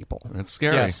out of people. That's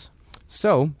scary. Yes.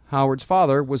 So, Howard's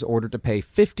father was ordered to pay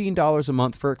 $15 a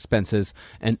month for expenses,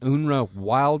 and Unruh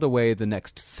whiled away the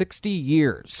next 60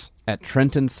 years at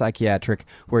Trenton Psychiatric,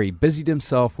 where he busied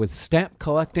himself with stamp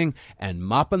collecting and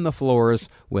mopping the floors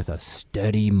with a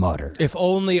steady mutter. If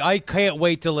only I can't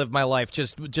wait to live my life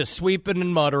just sweeping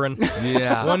and muttering.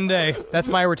 Yeah. One day. That's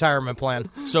my retirement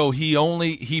plan. So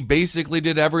he basically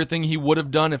did everything he would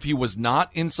have done if he was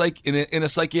not in a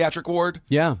psychiatric ward?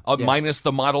 Yeah. Minus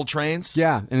the model trains?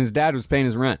 Yeah, and his dad was paying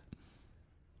his rent.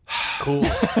 Cool.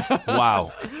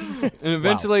 Wow. And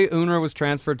eventually, Unruh was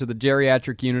transferred to the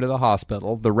geriatric unit of the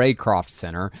hospital, the Raycroft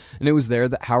Center, and it was there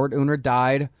that Howard Unruh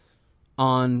died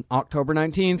on October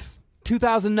 19th,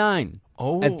 2009,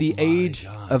 at the age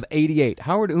of 88.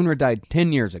 Howard Unruh died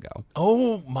 10 years ago.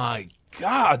 Oh, my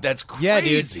God, that's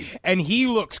crazy. Yeah, dude. And he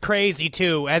looks crazy,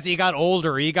 too. As he got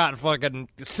older, he got fucking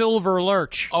silver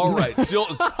lurch. All right.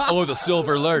 The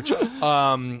silver lurch.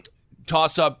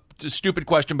 Toss up. Stupid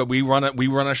question, but we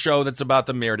run a show that's about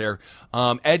the murder.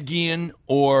 Ed Gein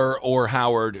or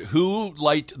Howard, who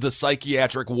liked the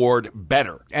psychiatric ward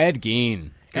better? Ed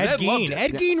Gein. Ed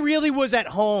Gein really was at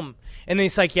home in the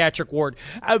psychiatric ward.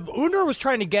 Unruh was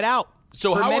trying to get out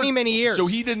for many years. So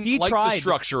he didn't like the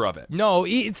structure of it. No,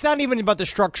 it's not even about the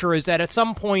structure. Is that at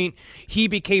some point he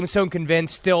became so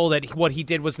convinced still that what he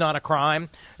did was not a crime,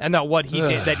 and that what he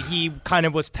did, that he kind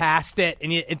of was past it,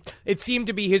 and it seemed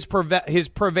to be his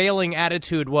prevailing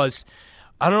attitude was,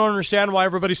 I don't understand why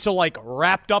everybody's still like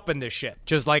wrapped up in this shit.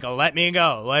 Just like, let me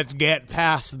go. Let's get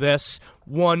past this.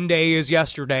 One day is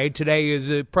yesterday. Today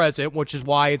is a present, which is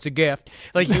why it's a gift.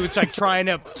 Like he was like trying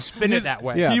to spin it that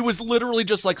way. Yeah. He was literally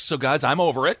just like, so guys, I'm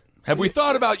over it. Have we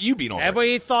thought about you being over it? Have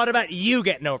we thought about you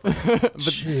getting over it?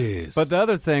 Jeez. But the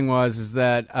other thing is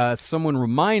that someone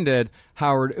reminded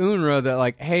Howard Unruh that,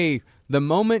 like, hey, the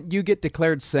moment you get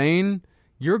declared sane,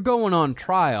 you're going on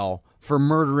trial for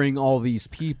murdering all these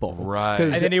people. Right.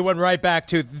 And then he went right back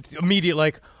to immediate,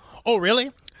 like, oh,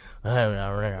 really?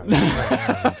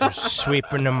 Just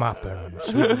sweeping them up.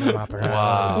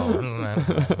 Wow.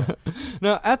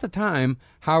 Now, at the time,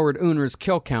 Howard Unruh's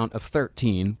kill count of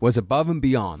 13 was above and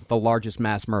beyond the largest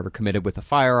mass murder committed with a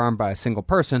firearm by a single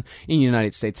person in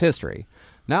United States history.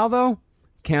 Now, though,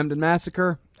 Camden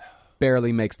Massacre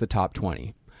barely makes the top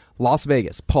 20. Las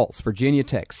Vegas, Pulse, Virginia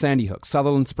Tech, Sandy Hook,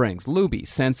 Sutherland Springs, Luby,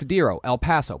 San Ysidro, El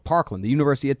Paso, Parkland, the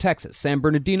University of Texas, San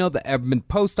Bernardino, the Edmond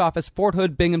Post Office, Fort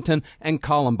Hood, Binghamton, and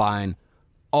Columbine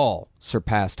all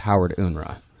surpassed Howard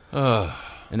Unruh.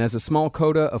 And as a small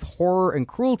coda of horror and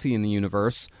cruelty in the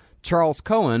universe, Charles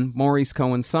Cohen, Maurice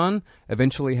Cohen's son,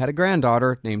 eventually had a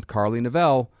granddaughter named Carly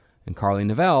Neville, and Carly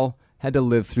Neville had to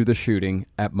live through the shooting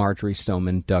at Marjorie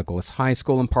Stoneman Douglas High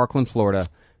School in Parkland, Florida,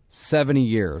 70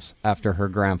 years after her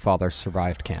grandfather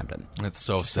survived Camden. It's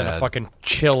so Sent sad. a fucking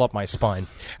chill up my spine.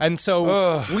 And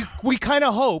so we kind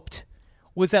of hoped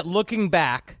was that looking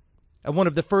back at one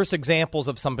of the first examples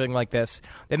of something like this,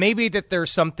 that maybe that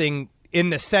there's something in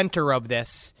the center of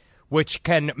this which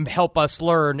can help us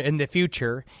learn in the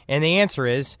future. And the answer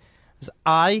is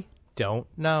I don't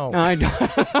know. And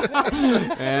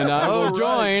I will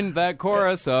join that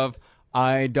chorus of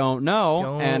I don't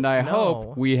know, and I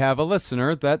hope we have a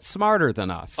listener that's smarter than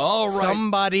us. All right.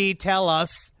 Somebody tell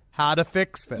us how to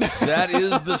fix this. That is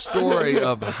the story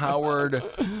of Howard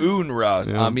Unruh.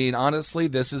 Yeah. I mean, honestly,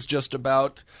 this is just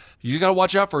about, you got to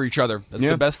watch out for each other. That's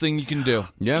the best thing you can do.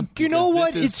 Yeah. You know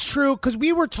what? It's true, because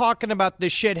we were talking about the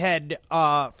shithead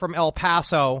from El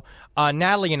Paso,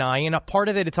 Natalie and I, and a part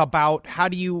of it, it's about how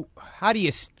do you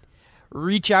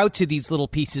reach out to these little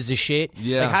pieces of shit.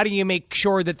 Yeah. Like, how do you make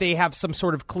sure that they have some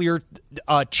sort of clear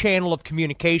channel of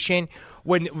communication?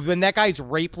 When that guy's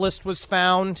rape list was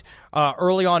found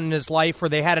early on in his life, where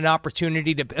they had an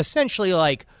opportunity to essentially,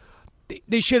 like,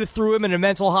 they should have threw him in a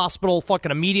mental hospital fucking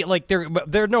immediately. Like,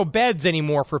 there are no beds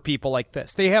anymore for people like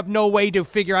this. They have no way to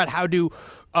figure out how to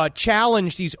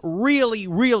challenge these really,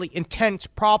 really intense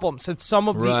problems that some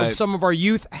of our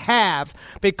youth have,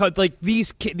 because like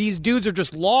these dudes are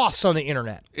just lost on the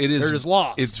internet. They're just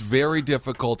lost. It's very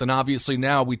difficult, and obviously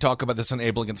now we talk about this on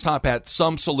Abel Against Top Hat.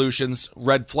 Some solutions,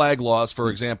 red flag laws, for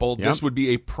example, this would be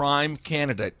a prime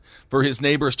candidate for his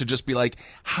neighbors to just be like,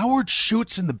 Howard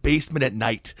shoots in the basement at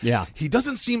night. Yeah. He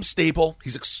doesn't seem stable.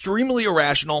 He's extremely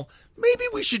irrational. Maybe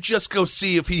we should just go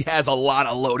see if he has a lot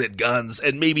of loaded guns,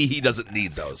 and maybe he doesn't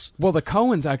need those. Well, the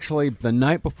Coens actually, the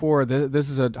night before, this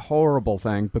is a horrible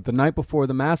thing, but the night before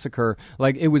the massacre,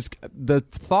 like, it was, the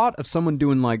thought of someone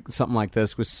doing like something like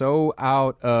this was so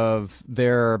out of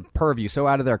their purview, so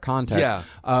out of their context.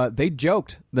 Yeah. They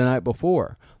joked the night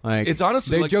before. Like, it's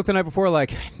honestly, they like, joked the night before,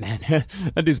 like, man,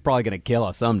 that dude's probably going to kill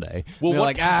us someday. Well,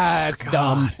 like, it's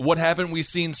dumb. What haven't we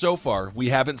seen so far? We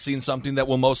haven't seen something that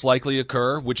will most likely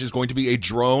occur, which is going to be a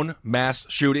drone mass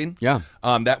shooting. Yeah.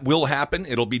 That will happen.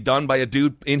 It'll be done by a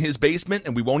dude in his basement,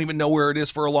 and we won't even know where it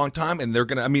is for a long time. And they're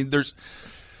going to, I mean, there's...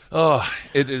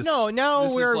 it is. No,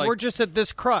 now we're just at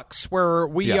this crux where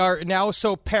we are now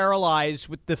so paralyzed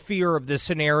with the fear of the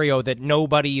scenario that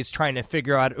nobody is trying to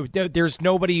figure out. There's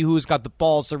nobody who's got the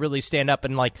balls to really stand up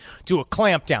and like do a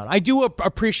clamp down. I do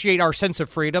appreciate our sense of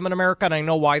freedom in America, and I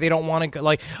know why they don't want to.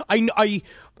 Like,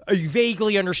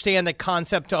 vaguely understand the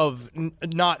concept of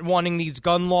not wanting these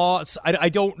gun laws. I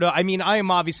don't know. I mean, I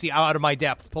am obviously out of my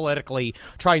depth politically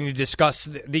trying to discuss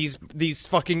these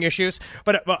fucking issues,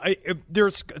 but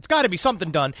it's got to be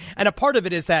something done. And a part of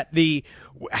it is that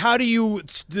how do you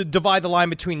divide the line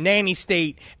between nanny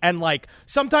state and, like,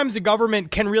 sometimes the government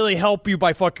can really help you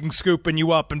by fucking scooping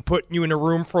you up and putting you in a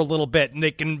room for a little bit, and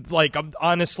they can, like,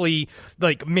 honestly,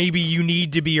 like, maybe you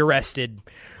need to be arrested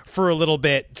for a little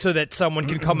bit so that someone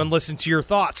can come and listen to your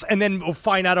thoughts, and then we'll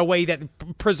find out a way that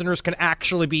prisoners can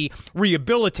actually be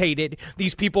rehabilitated.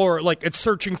 These people are, like, it's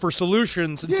searching for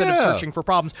solutions instead of searching for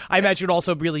problems. I imagine it would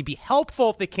also really be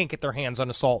helpful if they can't get their hands on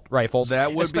assault rifles.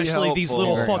 That would especially be helpful. These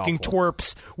little Very fucking helpful.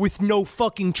 twerps with no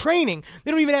fucking training.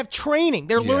 They don't even have training.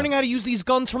 They're learning how to use these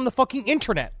guns from the fucking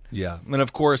internet. Yeah, and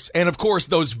of course,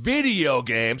 those video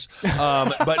games.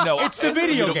 But no, it's the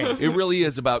video games. It really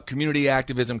is about community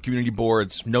activism, community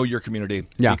boards. Know your community.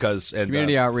 Yeah, because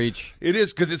community outreach. It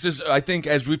is because it's just. I think,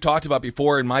 as we've talked about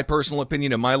before, in my personal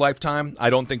opinion, in my lifetime, I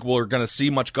don't think we're going to see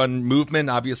much gun movement.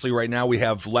 Obviously, right now we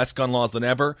have less gun laws than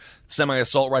ever.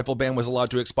 Semi-assault rifle ban was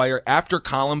allowed to expire after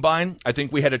Columbine. I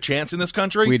think we had a chance in this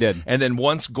country. We did, and then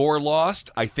once Gore lost,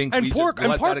 I think we let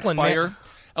that expire. Man.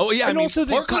 Oh yeah, and also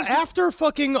after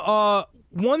fucking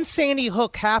one Sandy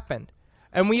Hook happened,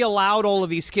 and we allowed all of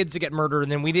these kids to get murdered,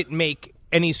 and then we didn't make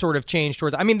any sort of change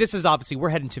towards. I mean, this is obviously we're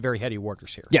heading to very heady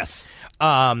waters here. Yes,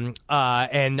 and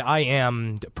I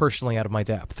am personally out of my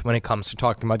depth when it comes to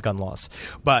talking about gun laws,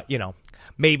 but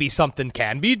maybe something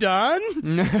can be done.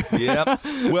 Yep.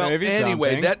 Well, Maybe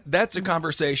anyway, something. that's a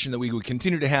conversation that we would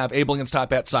continue to have. Ablegan's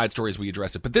Top Hat Side Stories, we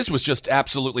address it. But this was just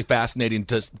absolutely fascinating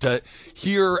to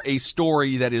hear a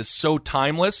story that is so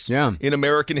timeless in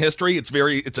American history.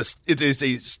 It is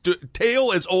a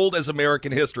tale as old as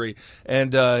American history,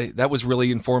 and that was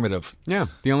really informative. Yeah.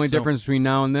 The only difference between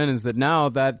now and then is that now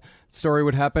that story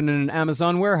would happen in an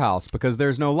Amazon warehouse because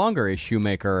there's no longer a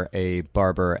shoemaker, a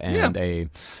barber, and a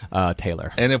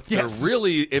tailor. And if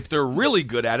they're really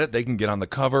good at it, they can get on the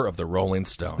cover of the Rolling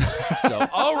Stone. So,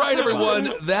 all right,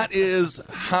 everyone, that is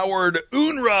Howard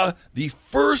Unruh, the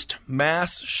first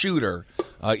mass shooter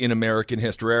in American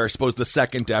history. Or I suppose the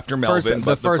second after Melvin,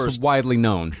 the first widely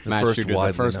known mass shooter,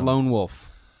 the first lone wolf.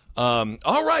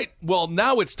 All right. Well,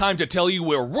 now it's time to tell you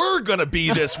where we're going to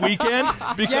be this weekend.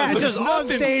 Because just on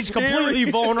stage, completely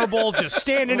vulnerable, just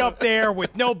standing up there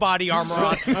with no body armor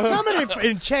on. Come in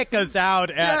and check us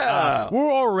out.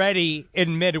 We're already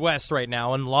in Midwest right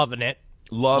now and loving it.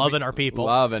 Loving our people.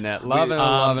 Loving it. We love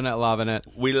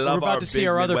We're about to see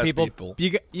our other Midwest people.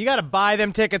 You got to buy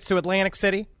them tickets to Atlantic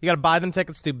City. You got to buy them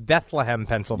tickets to Bethlehem,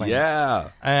 Pennsylvania. Yeah.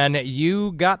 And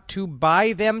you got to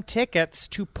buy them tickets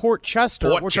to Port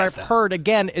Chester, which I've heard,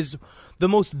 again, is the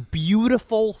most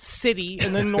beautiful city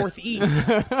in the Northeast.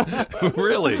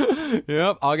 Really?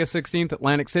 Yep. August 16th,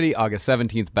 Atlantic City. August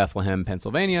 17th, Bethlehem,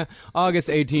 Pennsylvania. August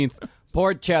 18th,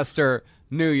 Port Chester,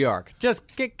 New York. Just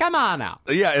come on out.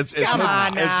 Yeah, as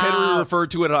Henry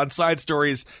referred to it on Side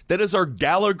Stories, that is our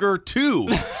Gallagher 2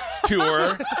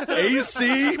 tour.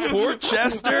 AC, Port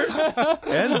Chester,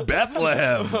 and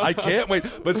Bethlehem. I can't wait.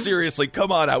 But seriously,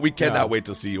 come on out. We cannot wait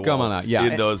to see you come all on out.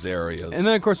 in those areas. And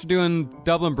then, of course, we're doing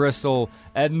Dublin, Bristol,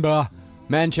 Edinburgh,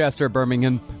 Manchester,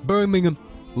 Birmingham,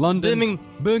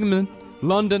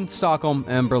 London, Stockholm,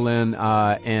 and Berlin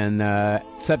in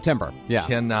September. Yeah.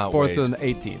 Cannot 4th wait. and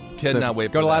 18th. Cannot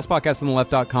wait. Go to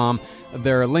lastpodcastontheLeft.com.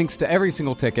 There are links to every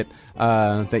single ticket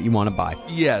that you want to buy.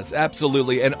 Yes,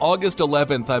 absolutely. And August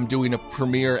 11th, I'm doing a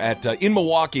premiere in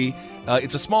Milwaukee.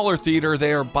 It's a smaller theater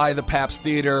there by the Pabst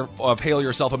Theater of Hail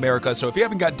Yourself America. So if you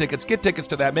haven't gotten tickets, get tickets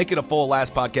to that. Make it a full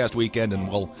Last Podcast weekend, and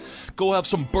we'll go have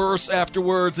some bursts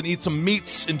afterwards and eat some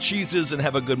meats and cheeses and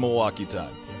have a good Milwaukee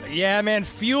time. Yeah, man,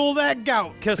 fuel that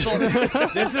gout, Kissel.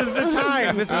 This is the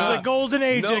time. This is the golden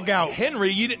age of gout.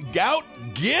 Henry, you didn't gout?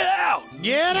 Get out!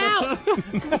 Get out!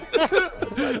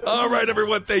 All right,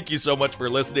 everyone, thank you so much for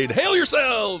listening. Hail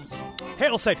yourselves!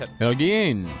 Hail Satan! Hail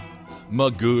Gien!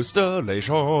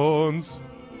 Magustalations!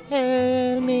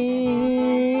 Hail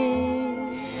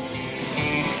me!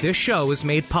 This show is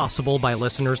made possible by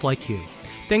listeners like you.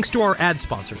 Thanks to our ad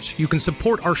sponsors, you can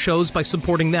support our shows by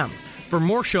supporting them. For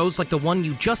more shows like the one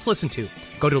you just listened to,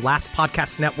 go to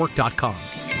lastpodcastnetwork.com.